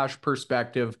exahash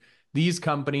perspective, these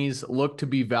companies look to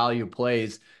be value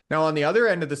plays. Now, on the other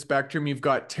end of the spectrum, you've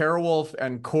got TeraWulf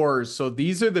and Cores. So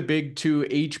these are the big two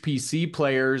HPC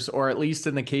players, or at least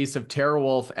in the case of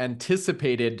TeraWulf,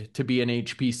 anticipated to be an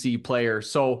HPC player.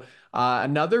 So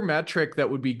another metric that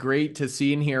would be great to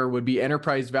see in here would be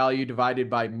enterprise value divided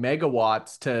by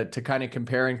megawatts to kind of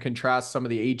compare and contrast some of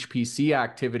the HPC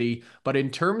activity. But in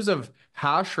terms of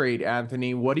hash rate,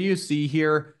 Anthony, what do you see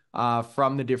here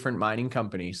from the different mining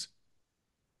companies?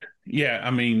 Yeah, I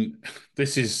mean,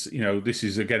 this is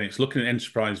again, it's looking at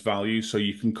enterprise value, so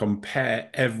you can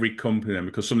compare every company then,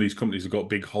 because some of these companies have got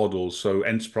big hodls. So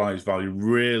enterprise value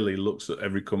really looks at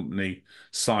every company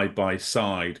side by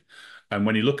side. And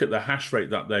when you look at the hash rate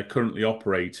that they're currently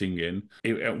operating in,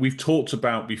 we've talked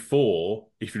about before,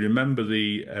 if you remember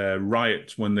the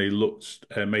Riot, when they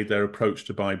made their approach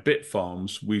to buy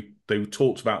Bitfarms, they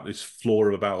talked about this floor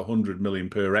of about 100 million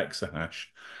per exahash.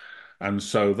 And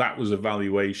so that was a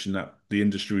valuation that the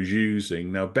industry was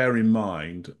using. Now, bear in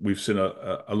mind, we've seen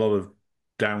a lot of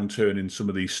downturn in some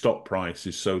of these stock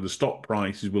prices. So the stock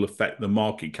prices will affect the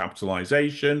market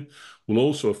capitalization, will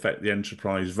also affect the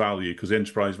enterprise value, because the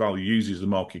enterprise value uses the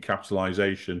market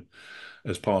capitalization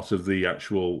as part of the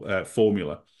actual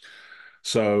formula.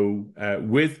 So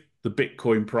with the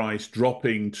Bitcoin price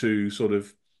dropping to sort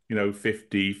of,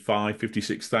 55,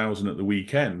 56,000 at the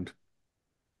weekend,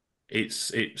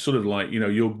 it's sort of like,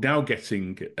 you're now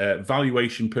getting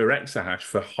valuation per exahash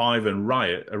for Hive and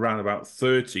Riot around about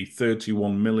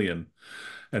 31 million.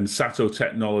 And SATO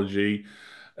Technology,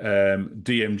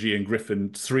 DMG and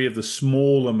Gryphon, three of the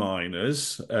smaller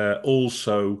miners,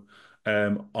 also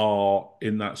are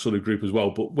in that sort of group as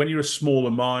well. But when you're a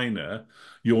smaller miner,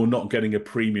 you're not getting a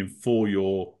premium for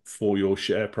your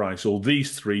share price. Or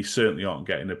these three certainly aren't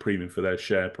getting a premium for their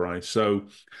share price. So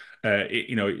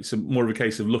it's more of a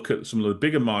case of look at some of the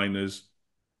bigger miners,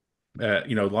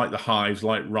 like the Hives,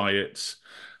 like Riots.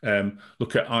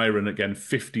 Look at IREN again,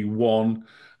 51.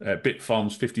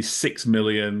 Bitfarms, 56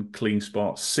 million.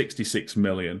 CleanSpark, 66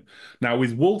 million. Now,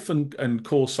 with Wulf and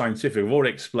Core Scientific, I've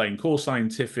already explained Core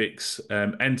Scientific's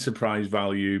enterprise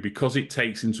value, because it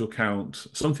takes into account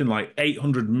something like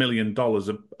 $800 million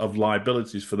of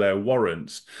liabilities for their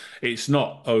warrants. It's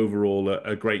not overall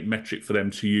a great metric for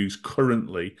them to use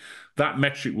currently. That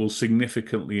metric will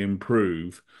significantly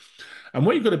improve. And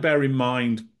what you've got to bear in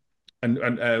mind,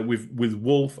 and with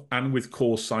Wulf and with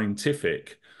Core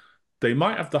Scientific, they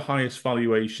might have the highest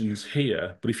valuations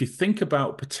here, but if you think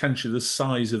about potentially the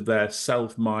size of their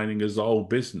self-mining as a whole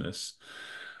business,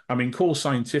 I mean, Core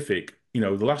Scientific, the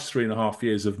last 3.5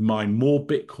 years have mined more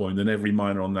Bitcoin than every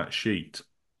miner on that sheet.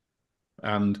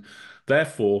 And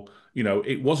therefore,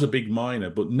 it was a big miner,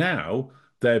 but now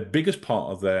their biggest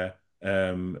part of their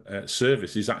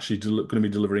service is actually going to be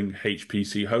delivering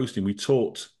HPC hosting. We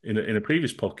talked in a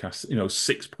previous podcast,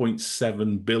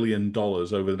 $6.7 billion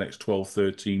over the next 12,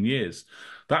 13 years.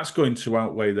 That's going to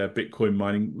outweigh their Bitcoin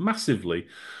mining massively.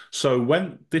 So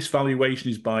when this valuation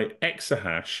is by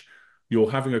exahash, you're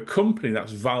having a company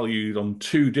that's valued on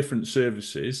two different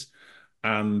services,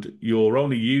 and you're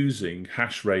only using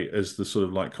hash rate as the sort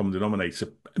of like common denominator.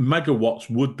 Megawatts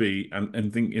would be,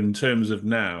 and think in terms of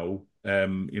now,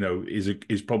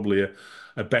 is probably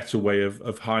a better way of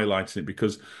highlighting it,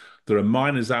 because there are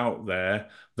miners out there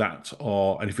that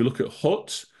are, and if you look at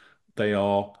HUT, they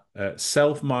are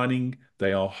self-mining,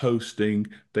 they are hosting,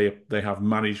 they have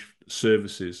managed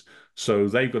services. So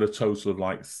they've got a total of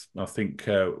I think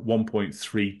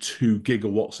 1.32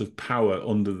 gigawatts of power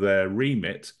under their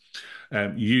remit.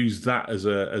 Use that as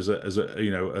a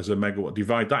megawatt.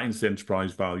 Divide that into the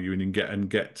enterprise value and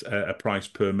get a price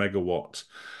per megawatt.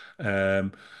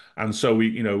 And so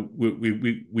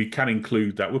we can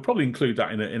include that. We'll probably include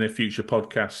that in a future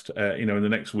podcast, in the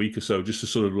next week or so, just to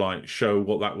sort of like show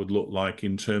what that would look like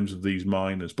in terms of these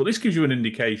miners. But this gives you an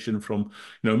indication from,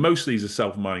 most of these are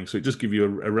self-mining, so it does give you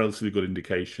a relatively good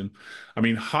indication. I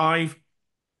mean, Hive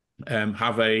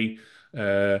have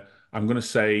I'm going to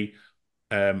say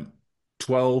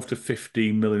 12 to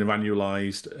 15 million of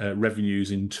annualized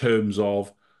revenues in terms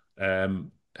of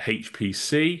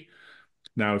HPC.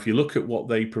 Now, if you look at what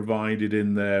they provided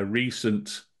in their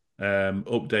recent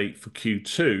update for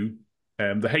Q2,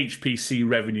 the HPC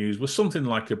revenues were something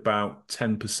like about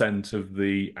 10% of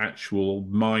the actual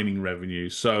mining revenue.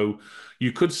 So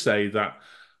you could say that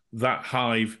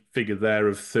Hive figure there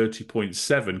of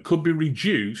 30.7 could be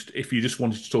reduced if you just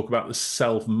wanted to talk about the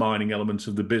self-mining elements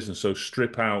of the business. So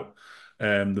strip out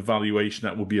the valuation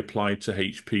that will be applied to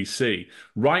HPC.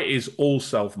 Riot is all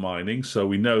self-mining, so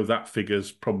we know that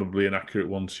figure's probably an accurate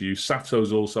one to use.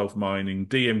 SATO's all self-mining.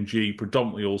 DMG,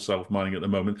 predominantly all self-mining at the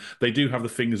moment. They do have the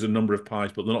fingers and number of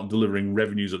pies, but they're not delivering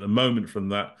revenues at the moment from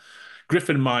that.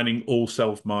 Gryphon Mining, all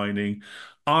self-mining.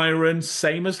 IREN,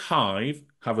 same as Hive,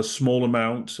 have a small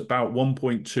amount, about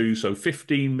 1.2, so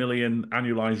 15 million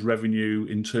annualized revenue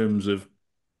in terms of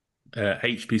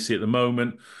HPC at the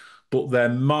moment. But their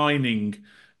mining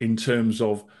in terms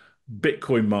of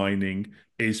Bitcoin mining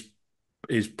is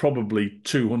probably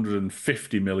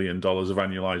 $250 million of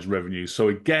annualized revenue. So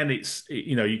again,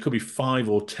 you could be 5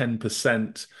 or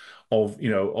 10% of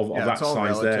that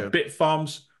size relative. there.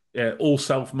 Bitfarms, all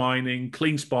self-mining,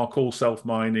 CleanSpark all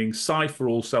self-mining, CIFR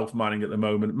all self-mining at the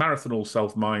moment, Marathon all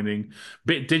self-mining,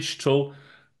 Bit Digital,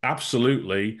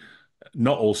 absolutely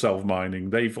not all self-mining.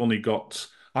 They've only got,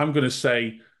 I'm going to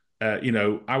say,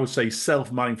 I would say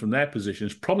self-mining from their position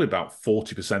is probably about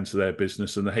 40% of their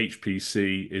business, and the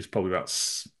HPC is probably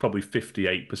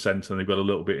 58%, and they've got a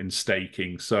little bit in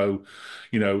staking. So,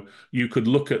 you could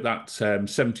look at that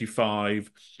 $75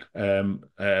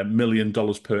 million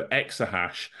per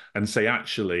exahash and say,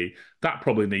 actually, that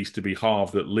probably needs to be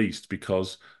halved at least,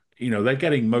 because they're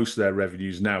getting most of their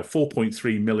revenues now,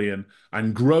 4.3 million,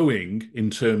 and growing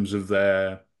in terms of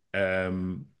their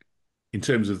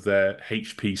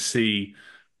HPC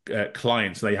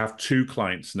clients. They have two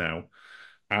clients now,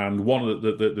 and one of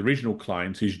the original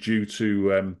client is due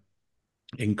to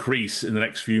increase in the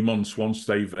next few months once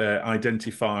they've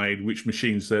identified which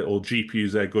machines or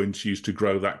GPUs they're going to use to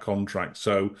grow that contract.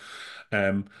 So,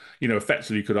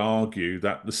 effectively you could argue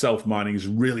that the self-mining is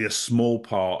really a small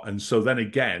part, and so then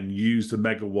again use the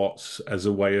megawatts as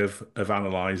a way of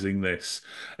analysing this.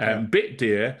 Yeah.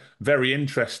 Bitdeer, very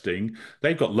interesting.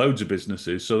 They've got loads of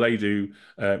businesses, so they do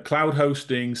cloud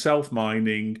hosting,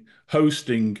 self-mining,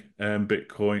 hosting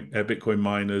Bitcoin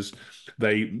miners.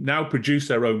 They now produce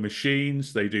their own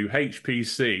machines. They do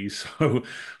HPC. So,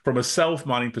 from a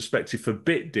self-mining perspective for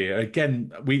Bitdeer,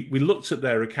 again, we looked at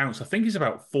their accounts. I think it's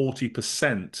about 40%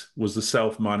 was the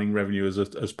self-mining revenue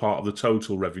as part of the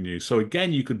total revenue. So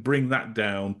again, you could bring that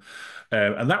down,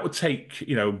 and that would take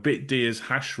Bitdeer's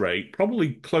hash rate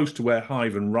probably close to where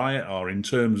Hive and Riot are in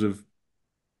terms of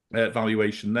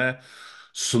valuation there.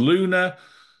 Soluna,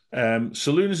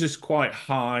 Soluna's is quite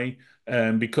high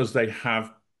because they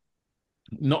have,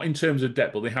 not in terms of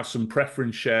debt, but they have some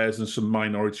preference shares and some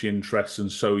minority interests.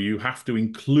 And so you have to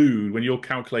include, when you're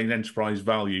calculating enterprise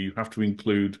value, you have to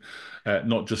include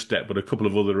not just debt, but a couple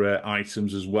of other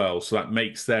items as well. So that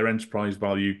makes their enterprise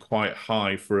value quite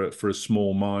high for a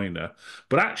small miner.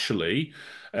 But actually,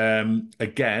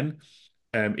 again,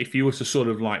 if you were to sort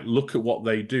of like look at what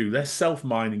they do, their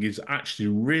self-mining is actually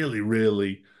really,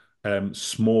 really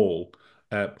small.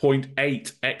 Zero point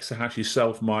 0.8 exahash is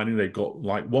self-mining. They've got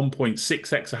like 1.6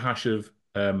 exahash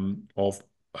of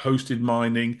hosted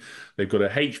mining. They've got a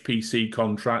HPC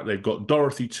contract. They've got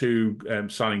Dorothy 2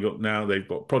 signing up now. They've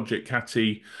got Project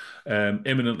Catty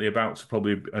imminently about to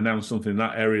probably announce something in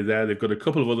that area there. They've got a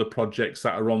couple of other projects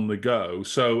that are on the go.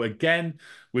 So again,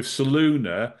 with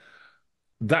Soluna,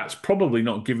 that's probably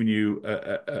not giving you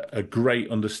a great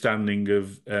understanding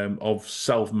of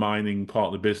self-mining part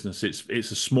of the business.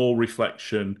 It's a small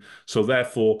reflection. So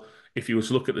therefore, if you were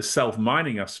to look at the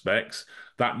self-mining aspects,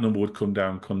 that number would come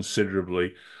down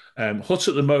considerably. Hut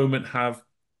at the moment have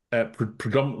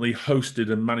predominantly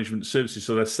hosted and management services,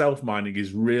 so their self-mining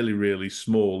is really, really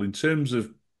small in terms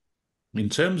of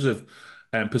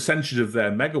percentage of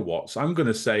their megawatts. I'm going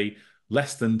to say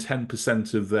less than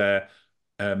 10% of their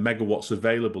megawatts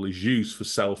available is used for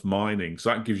self-mining. So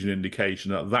that gives you an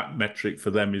indication that that metric for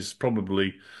them is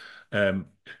probably,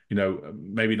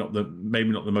 maybe not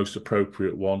the most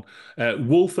appropriate one.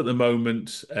 Wulf at the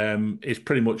moment is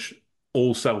pretty much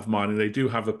all self-mining. They do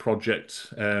have a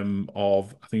project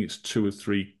of, I think it's 2 or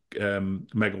 3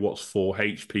 megawatts for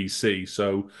HPC.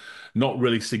 So not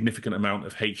really significant amount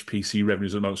of HPC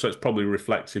revenues at the moment. So it's probably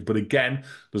reflective. But again,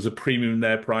 there's a premium in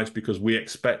their price because we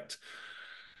expect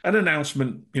an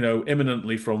announcement,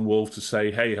 imminently from Wulf to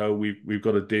say, hey ho, we've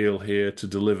got a deal here to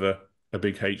deliver a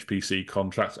big HPC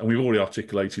contract, and we've already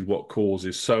articulated what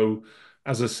causes. So,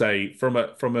 as I say, from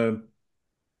a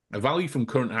value from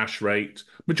current hash rate,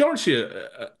 majority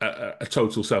a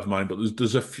total self-mining, but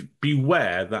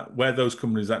beware that where those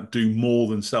companies that do more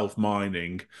than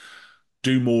self-mining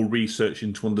do more research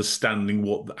into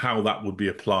understanding how that would be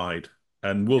applied.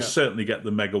 And we'll certainly get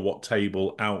the megawatt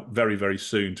table out very, very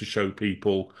soon to show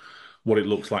people what it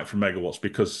looks like for megawatts,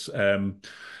 because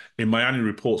in my annual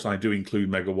reports, I do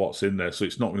include megawatts in there. So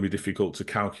it's not going to be difficult to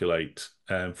calculate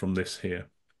from this here.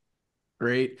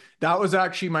 Great. That was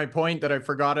actually my point that I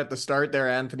forgot at the start there,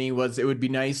 Anthony, was it would be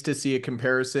nice to see a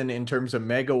comparison in terms of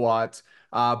megawatts.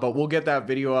 But we'll get that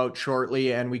video out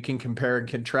shortly and we can compare and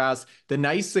contrast. The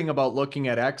nice thing about looking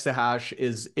at exahash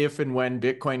is if and when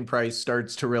Bitcoin price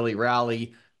starts to really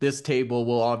rally, this table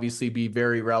will obviously be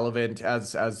very relevant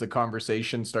as the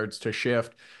conversation starts to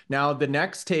shift. Now, the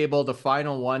next table, the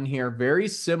final one here, very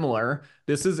similar.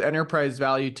 This is enterprise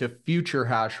value to future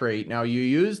hash rate. Now, you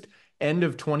used end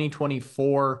of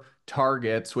 2024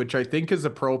 targets, which I think is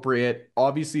appropriate.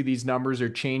 Obviously, these numbers are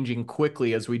changing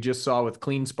quickly, as we just saw with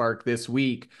CleanSpark this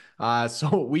week.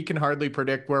 So we can hardly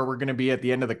predict where we're going to be at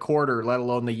the end of the quarter, let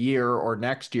alone the year or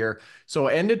next year. So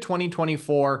end of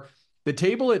 2024, the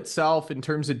table itself in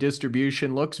terms of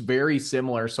distribution looks very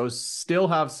similar. So still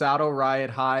have SATO, Riot,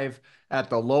 Hive at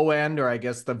the low end, or I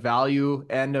guess the value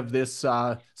end of this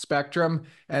spectrum.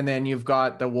 And then you've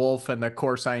got the Wulf and the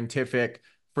Core Scientific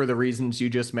for the reasons you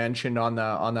just mentioned on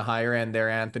the higher end there,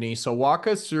 Anthony. So walk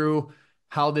us through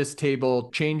how this table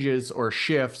changes or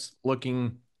shifts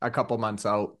looking a couple months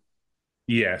out.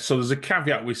 Yeah, so there's a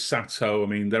caveat with SATO. I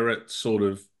mean,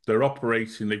 they're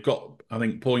operating, they've got, I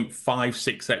think,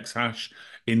 0.56 exahash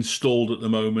installed at the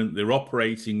moment. They're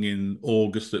operating in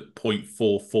August at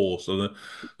 0.44, so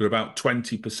they're about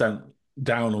 20%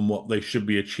 down on what they should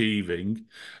be achieving,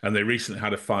 and they recently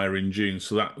had a fire in June,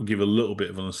 so that will give a little bit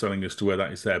of an understanding as to where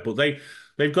that is there. But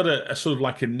they've got a sort of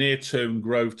like a near-term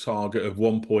growth target of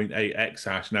 1.8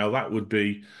 exahash. Now that would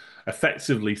be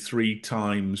effectively 3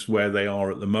 times where they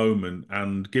are at the moment.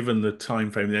 And given the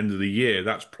time frame at the end of the year,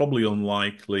 that's probably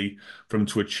unlikely for them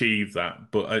to achieve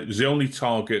that. But it was the only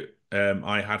target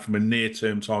I had from a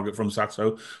near-term target from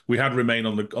SATO. We had Remain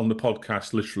on the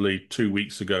podcast literally 2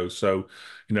 weeks ago, so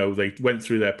they went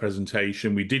through their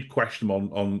presentation. We did question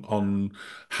them on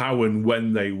how and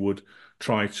when they would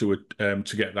try to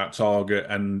get that target,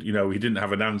 and he didn't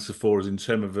have an answer for us in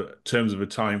terms of a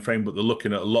time frame, but they're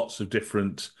looking at lots of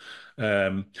different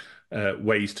um,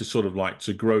 ways to sort of like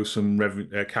to grow some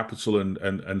revenue, capital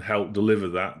and help deliver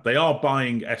that. They are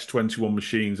buying S21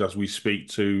 machines as we speak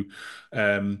to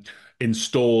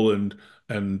install and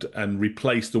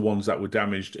replace the ones that were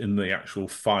damaged in the actual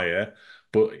fire.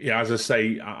 But yeah, as I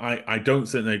say, I don't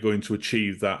think they're going to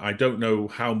achieve that. I don't know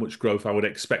how much growth I would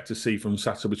expect to see from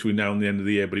SATO between now and the end of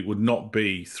the year, but it would not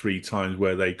be 3 times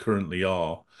where they currently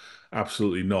are.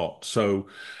 Absolutely not. So,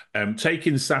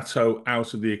 taking SATO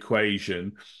out of the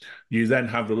equation, you then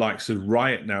have the likes of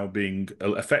Riot now being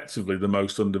effectively the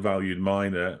most undervalued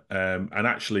miner. And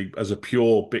actually, as a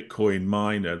pure Bitcoin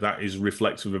miner, that is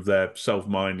reflective of their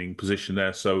self-mining position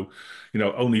there. So,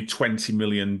 only $20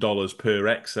 million per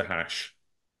exahash.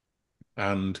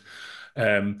 And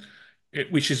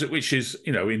which is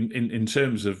in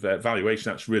terms of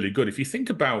valuation, that's really good. If you think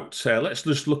about let's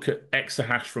just look at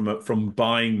exahash from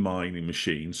buying mining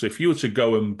machines. So if you were to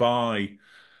go and buy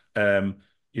um,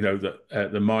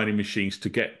 the mining machines to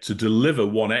deliver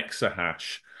 1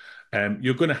 exahash,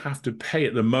 you're going to have to pay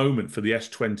at the moment for the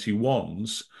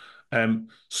S21s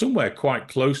somewhere quite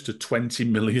close to $20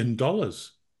 million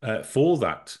for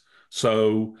that.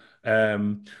 So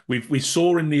we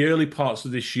saw in the early parts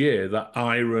of this year that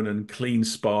IREN and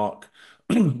CleanSpark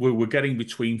were getting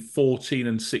between $14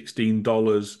 and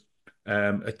 $16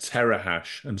 a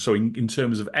terahash. And so in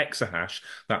terms of exahash,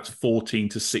 that's 14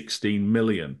 to 16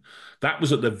 million. That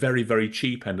was at the very, very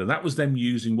cheap end. And that was them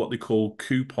using what they call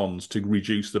coupons to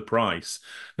reduce the price.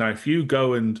 Now, if you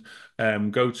go and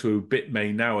go to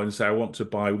Bitmain now and say, I want to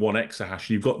buy 1 exahash, and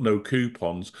you've got no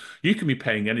coupons, you can be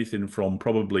paying anything from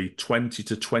probably 20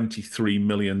 to $23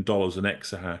 million an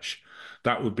exahash.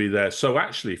 That would be there. So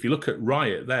actually, if you look at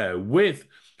Riot there, with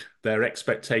their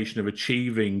expectation of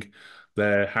achieving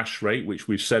their hash rate, which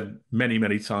we've said many,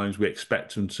 many times we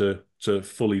expect them to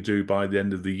fully do by the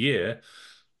end of the year,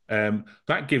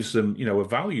 that gives them, a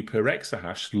value per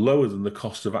exahash lower than the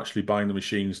cost of actually buying the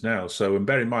machines now. So, and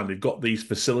bear in mind, they've got these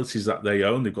facilities that they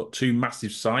own. They've got 2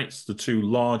 massive sites, the 2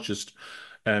 largest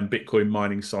Bitcoin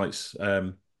mining sites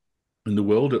in the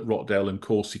world at Rockdale and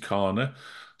Corsicana.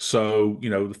 So,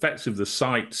 the effects of the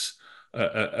sites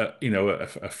are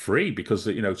free because,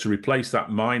 to replace that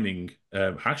mining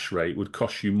hash rate would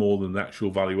cost you more than the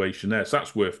actual valuation there. So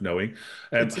that's worth knowing.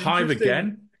 It's Hive interesting,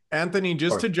 again. Anthony,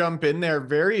 just Sorry. to jump in there,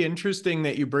 very interesting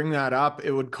that you bring that up.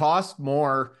 It would cost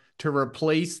more to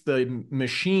replace the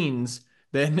machines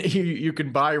than you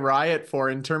can buy Riot for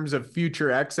in terms of future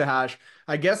exahash.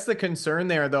 I guess the concern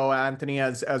there, though, Anthony,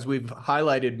 as we've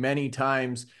highlighted many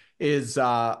times, is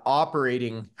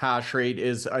operating hash rate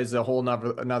is a whole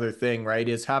another thing, right?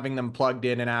 Is having them plugged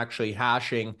in and actually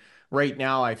hashing. Right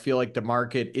now, I feel like the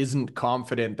market isn't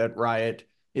confident that Riot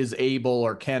is able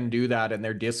or can do that, and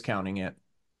they're discounting it.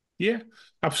 Yeah,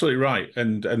 absolutely right.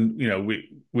 And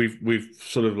we've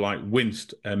sort of like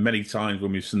winced many times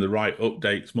when we've seen the right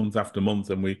updates month after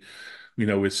month, and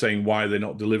we're saying why they're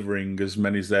not delivering as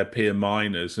many as their peer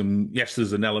miners. And yes,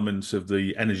 there's an element of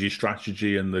the energy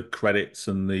strategy and the credits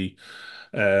and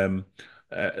um,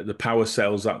 the power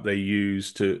cells that they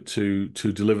use to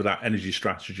deliver that energy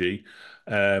strategy.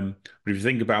 But if you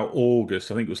think about August,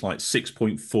 I think it was like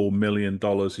 $6.4 million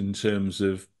in terms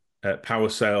of power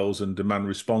sales and demand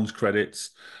response credits,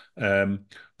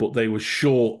 but they were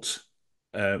short,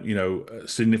 a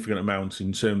significant amount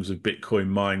in terms of Bitcoin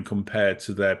mine compared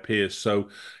to their peers. So,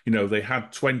 they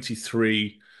had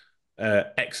 23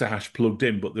 exahash plugged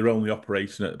in, but they're only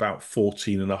operating at about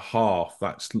 14 and a half.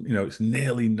 That's, it's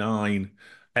nearly 9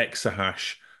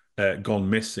 exahash gone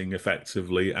missing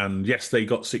effectively. And yes, they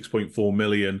got 6.4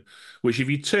 million, which if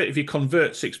you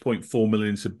convert 6.4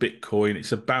 million to Bitcoin,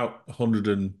 it's about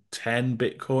 110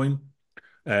 Bitcoin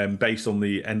based on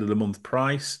the end of the month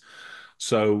price.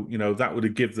 So, that would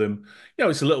have give them,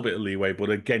 it's a little bit of leeway, but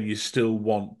again, you still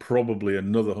want probably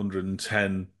another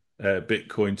 110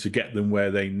 Bitcoin to get them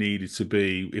where they needed to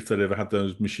be if they'd ever had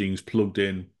those machines plugged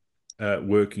in,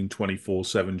 working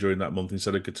 24/7 during that month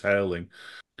instead of curtailing.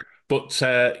 But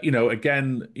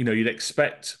again, you'd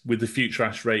expect with the future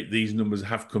hash rate, these numbers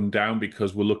have come down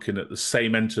because we're looking at the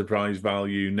same enterprise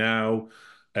value now.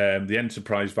 The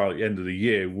enterprise value at the end of the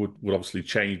year would obviously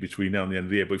change between now and the end of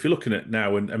the year. But if you're looking at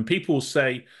now, and people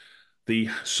say,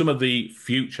 some of the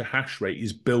future hash rate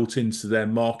is built into their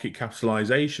market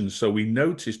capitalization. So we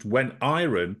noticed when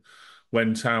IREN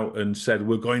went out and said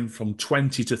we're going from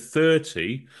 20 to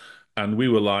 30, and we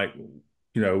were like,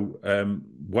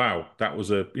 wow, that was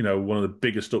one of the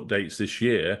biggest updates this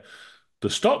year. The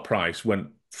stock price went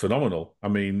phenomenal. I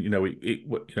mean,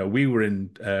 we were in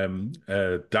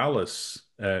Dallas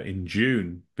in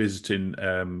June visiting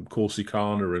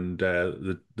Corsicana and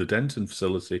the Denton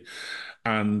facility,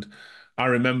 and I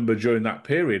remember during that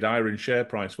period, IREN share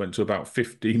price went to about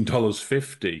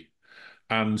 $15.50.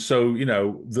 And so,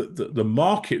 the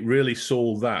market really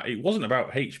saw that. It wasn't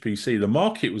about HPC. The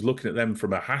market was looking at them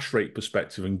from a hash rate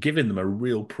perspective and giving them a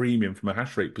real premium from a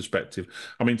hash rate perspective.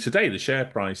 I mean, today the share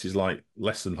price is like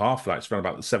less than half of that. It's around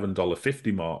about the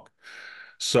 $7.50 mark.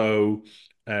 So,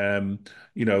 there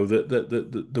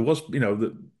was,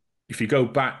 if you go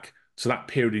back to that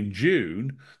period in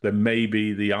June, then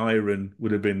maybe the IREN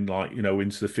would have been like,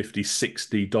 into the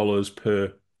 $50, $60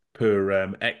 per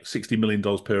 $60 million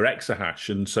per exahash.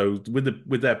 And so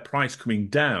with their price coming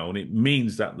down, it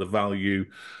means that the value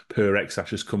per exahash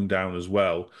has come down as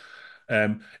well.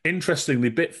 Interestingly,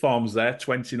 Bitfarms there,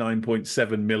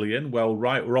 29.7 million. Well,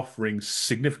 right, we're offering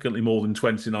significantly more than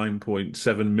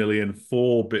 29.7 million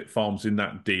for Bitfarms in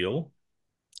that deal.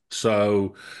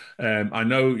 So I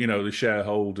know, the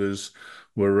shareholders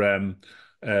were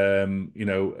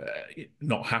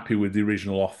not happy with the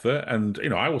original offer. And,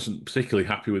 I wasn't particularly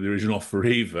happy with the original offer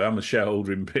either. I'm a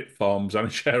shareholder in Bitfarms. I'm a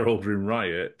shareholder in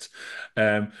Riot.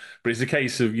 But it's a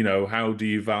case of, how do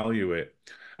you value it?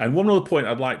 And one other point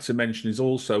I'd like to mention is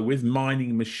also with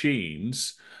mining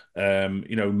machines,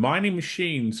 mining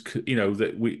machines,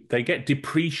 they get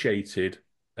depreciated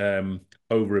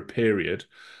over a period.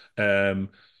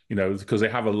 Because they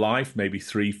have a life, maybe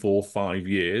 3, 4, 5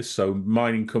 years. So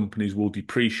mining companies will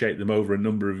depreciate them over a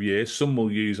number of years. Some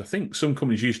will use, I think some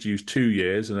companies used to use 2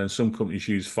 years, and then some companies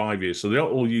use 5 years. So they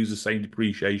don't all use the same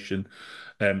depreciation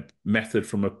method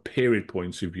from a period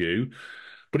point of view.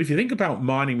 But if you think about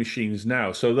mining machines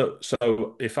now, so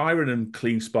if IREN and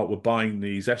CleanSpark were buying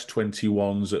these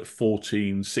S21s at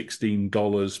 $14,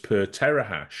 $16 per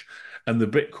terahash, and the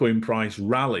Bitcoin price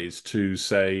rallies to,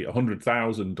 say,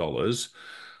 $100,000,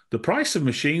 the price of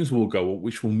machines will go up,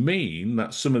 which will mean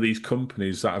that some of these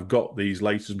companies that have got these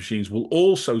latest machines will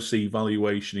also see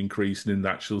valuation increasing in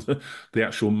the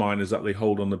actual miners that they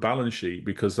hold on the balance sheet,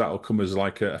 because that'll come as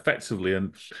like effectively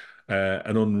an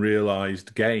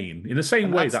unrealized gain. In the same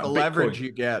And way that's that the Bitcoin, leverage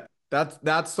you get.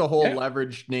 That's the whole yeah.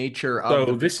 leveraged nature of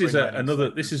the So this is Bitcoin mining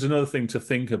sector. this is another thing to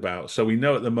think about. So we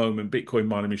know at the moment Bitcoin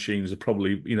mining machines are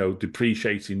probably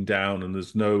depreciating down, and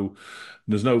there's no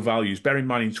values. Bear in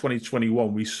mind in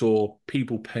 2021 we saw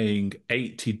people paying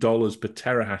 $80 per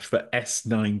terahash for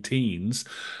S19s,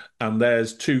 and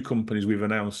there's 2 companies we've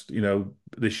announced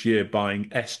this year buying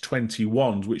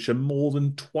S21s, which are more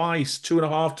than twice,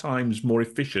 2.5 times more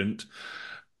efficient,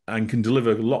 and can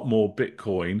deliver a lot more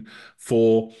Bitcoin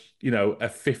for a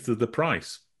fifth of the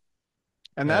price.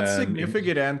 And that's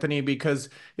significant, Anthony, because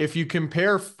if you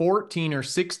compare $14 or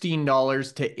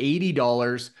 $16 to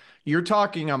 $80, you're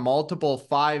talking a multiple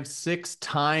 5, 6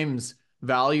 times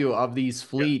value of these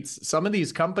fleets. Yeah. Some of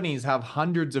these companies have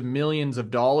hundreds of millions of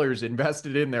dollars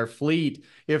invested in their fleet.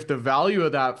 If the value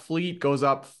of that fleet goes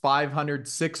up 500,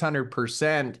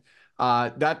 600%,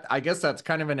 that, I guess that's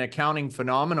kind of an accounting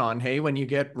phenomenon. Hey, when you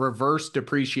get reverse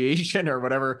depreciation or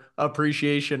whatever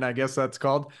appreciation, I guess that's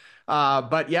called.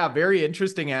 But yeah, very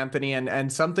interesting, Anthony,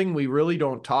 and something we really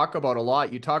don't talk about a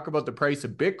lot. You talk about the price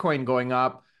of Bitcoin going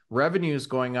up, revenues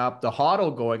going up, the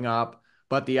HODL going up,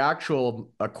 but the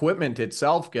actual equipment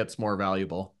itself gets more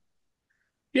valuable.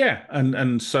 Yeah,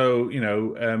 and so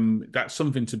that's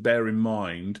something to bear in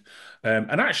mind,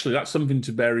 and actually that's something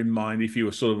to bear in mind if you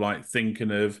were sort of like thinking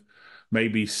of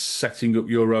maybe setting up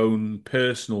your own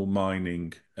personal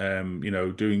mining, doing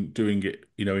it,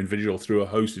 individual through a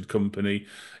hosted company.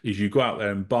 Is you go out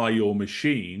there and buy your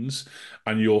machines,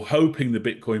 and you're hoping the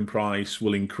Bitcoin price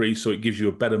will increase, so it gives you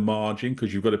a better margin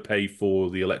because you've got to pay for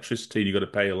the electricity, and you've got to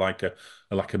pay like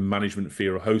a management fee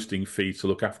or a hosting fee to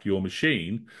look after your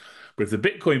machine. But if the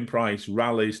Bitcoin price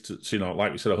rallies to,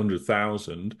 like we said,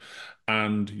 100,000,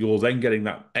 and you're then getting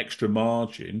that extra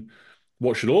margin,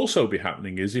 what should also be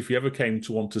happening is if you ever came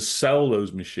to want to sell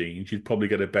those machines, you'd probably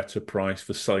get a better price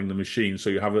for selling the machine. So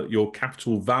you have your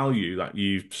capital value that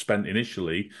you've spent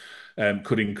initially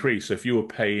could increase. So if you were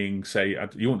paying, say,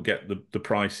 you won't get the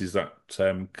prices that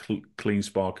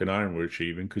CleanSpark and IREN were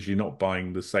achieving because you're not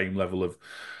buying the same level of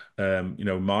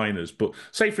miners. But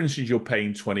say, for instance, you're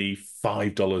paying $25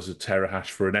 a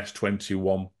terahash for an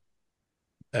S21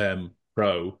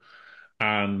 Pro,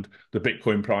 and the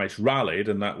Bitcoin price rallied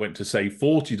and that went to say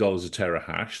 $40 a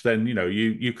terahash, then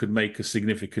you could make a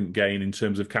significant gain in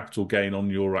terms of capital gain on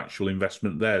your actual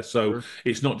investment there. So Sure.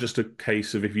 it's not just a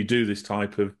case of if you do this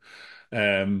type of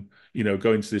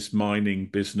go into this mining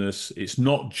business, it's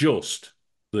not just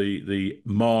the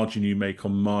margin you make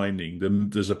on mining.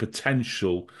 There's a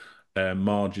potential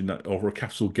margin or a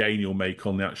capital gain you'll make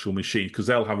on the actual machine because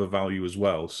they'll have a value as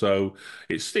well. So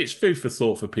it's food for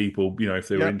thought for people, if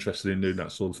they were Yep. interested in doing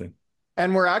that sort of thing.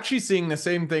 And we're actually seeing the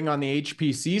same thing on the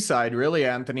HPC side, really,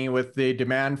 Anthony, with the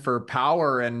demand for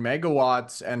power and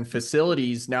megawatts and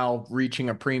facilities now reaching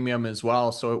a premium as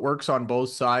well. So it works on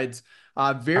both sides.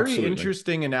 Very Absolutely.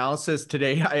 interesting analysis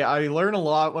today. I learn a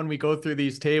lot when we go through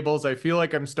these tables. I feel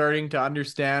like I'm starting to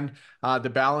understand the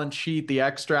balance sheet, the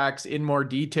extracts in more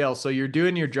detail. So you're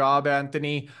doing your job,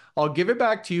 Anthony. I'll give it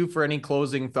back to you for any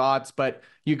closing thoughts. But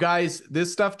you guys,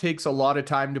 this stuff takes a lot of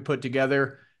time to put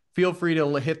together. Feel free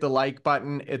to hit the like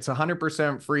button. It's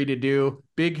 100% free to do.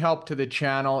 Big help to the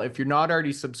channel. If you're not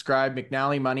already subscribed,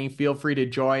 McNallie Money, feel free to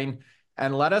join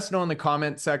and let us know in the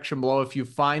comment section below if you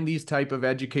find these type of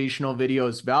educational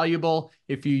videos valuable,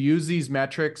 if you use these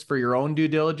metrics for your own due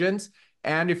diligence,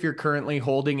 and if you're currently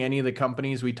holding any of the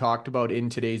companies we talked about in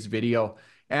today's video.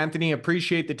 Anthony,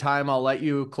 appreciate the time. I'll let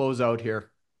you close out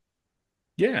here.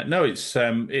 Yeah, no, it's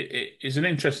an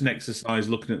interesting exercise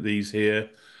looking at these here.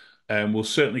 We'll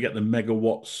certainly get the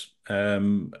megawatts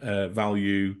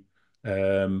value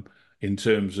in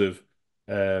terms of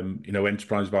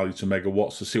enterprise value to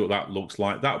megawatts to see what that looks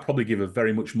like. That'll probably give a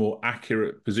very much more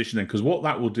accurate positioning because what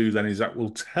that will do then is that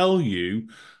will tell you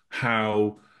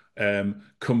how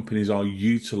companies are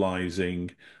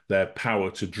utilizing their power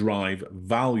to drive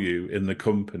value in the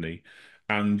company.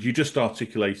 And you just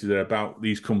articulated there about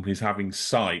these companies having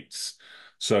sites.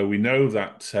 So we know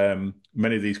that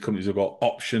many of these companies have got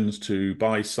options to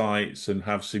buy sites and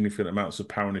have significant amounts of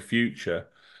power in the future.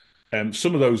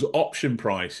 Some of those option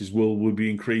prices will be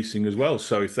increasing as well.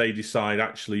 So if they decide,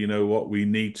 actually, you know what, we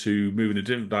need to move in a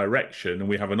different direction, and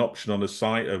we have an option on a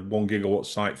site, a 1 gigawatt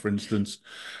site, for instance,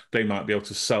 they might be able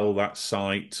to sell that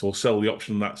site or sell the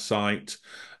option on that site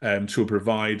to a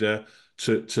provider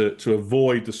to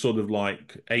avoid the sort of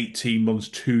like 18 months,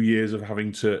 2 years of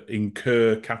having to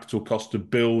incur capital costs to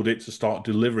build it to start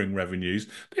delivering revenues.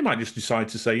 They might just decide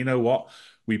to say, you know what,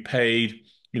 we paid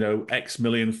X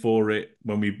million for it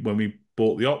when we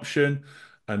bought the option,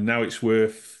 and now it's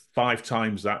worth 5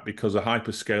 times that because a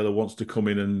hyperscaler wants to come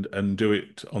in and do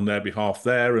it on their behalf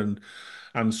there, and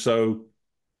so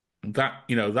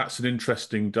that's an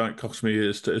interesting dichotomy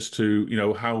as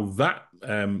to how that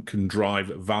can drive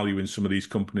value in some of these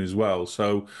companies as well.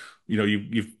 So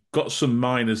you've got some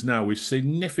miners now with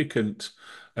significant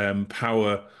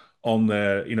power on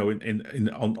their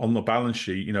on the balance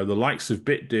sheet. The likes of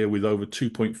Bitdeer with over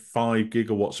 2.5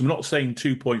 gigawatts. I'm not saying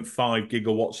 2.5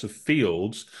 gigawatts of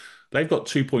fields. They've got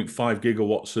 2.5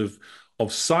 gigawatts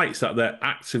of sites that they're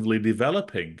actively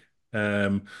developing.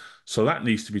 So that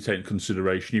needs to be taken into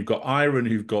consideration. You've got IREN,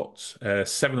 who've got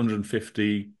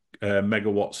 750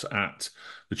 megawatts at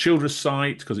the Childress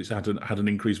site because it's had an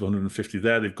increase of 150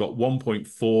 there. They've got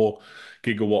 1.4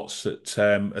 gigawatts at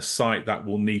a site that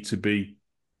will need to be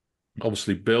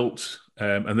obviously built,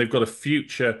 and they've got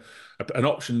an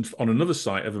option on another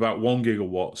site of about 1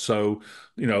 gigawatt. So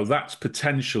that's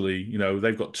potentially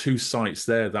they've got 2 sites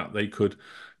there that they could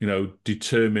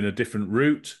determine a different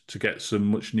route to get some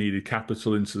much needed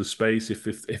capital into the space. If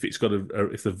it's got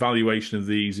if the valuation of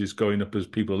these is going up as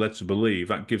people are led to believe,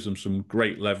 that gives them some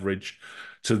great leverage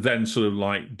to then sort of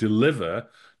like deliver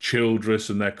Childress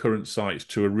and their current sites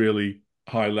to a really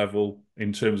high level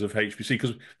in terms of HPC.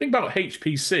 Because think about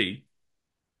HPC.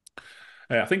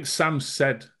 I think Sam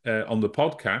said on the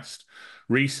podcast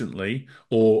recently,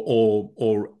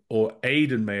 or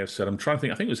Aidan may have said. I'm trying to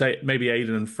think. I think it was maybe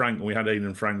Aidan and Frank when we had Aidan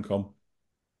and Frank on.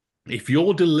 If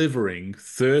you're delivering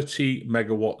 30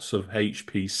 megawatts of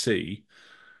HPC,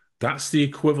 that's the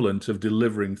equivalent of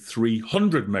delivering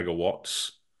 300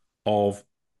 megawatts of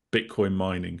Bitcoin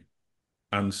mining.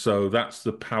 And so that's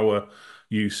the power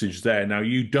usage there. Now,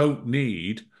 you don't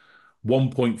need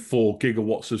 1.4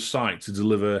 gigawatts of site to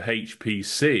deliver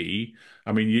HPC.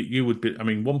 I mean, you would be, I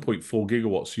mean, 1.4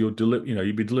 gigawatts, you'd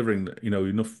be delivering,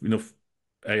 enough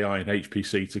AI and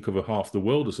HPC to cover half the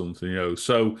world or something.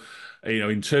 So,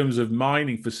 in terms of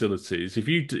mining facilities, if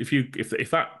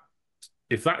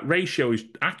that ratio is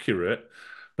accurate,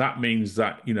 that means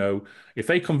that, if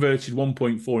they converted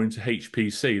 1.4 into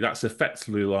HPC, that's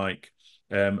effectively like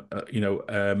 14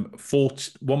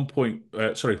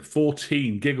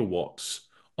 gigawatts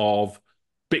of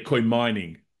Bitcoin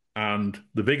mining And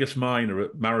the biggest miner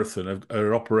at Marathon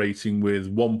are operating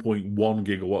with 1.1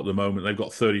 gigawatt at the moment. They've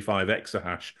got 35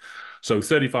 exahash. So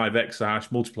 35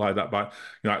 exahash, multiply that by,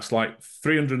 it's like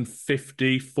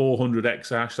 350, 400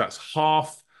 exahash. That's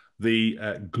half the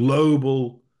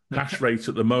global hash rate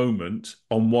at the moment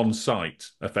on one site,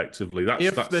 effectively.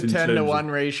 If the That's in 10 to terms of, 1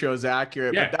 ratio is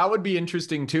accurate. But yeah, that would be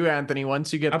interesting too, Anthony.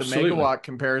 Once you get the absolutely. megawatt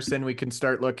comparison, we can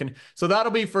start looking. So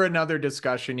that'll be for another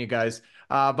discussion, you guys.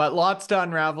 But lots to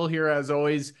unravel here as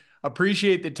always.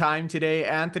 Appreciate the time today.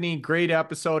 Anthony, great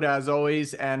episode as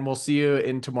always, and we'll see you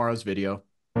in tomorrow's video.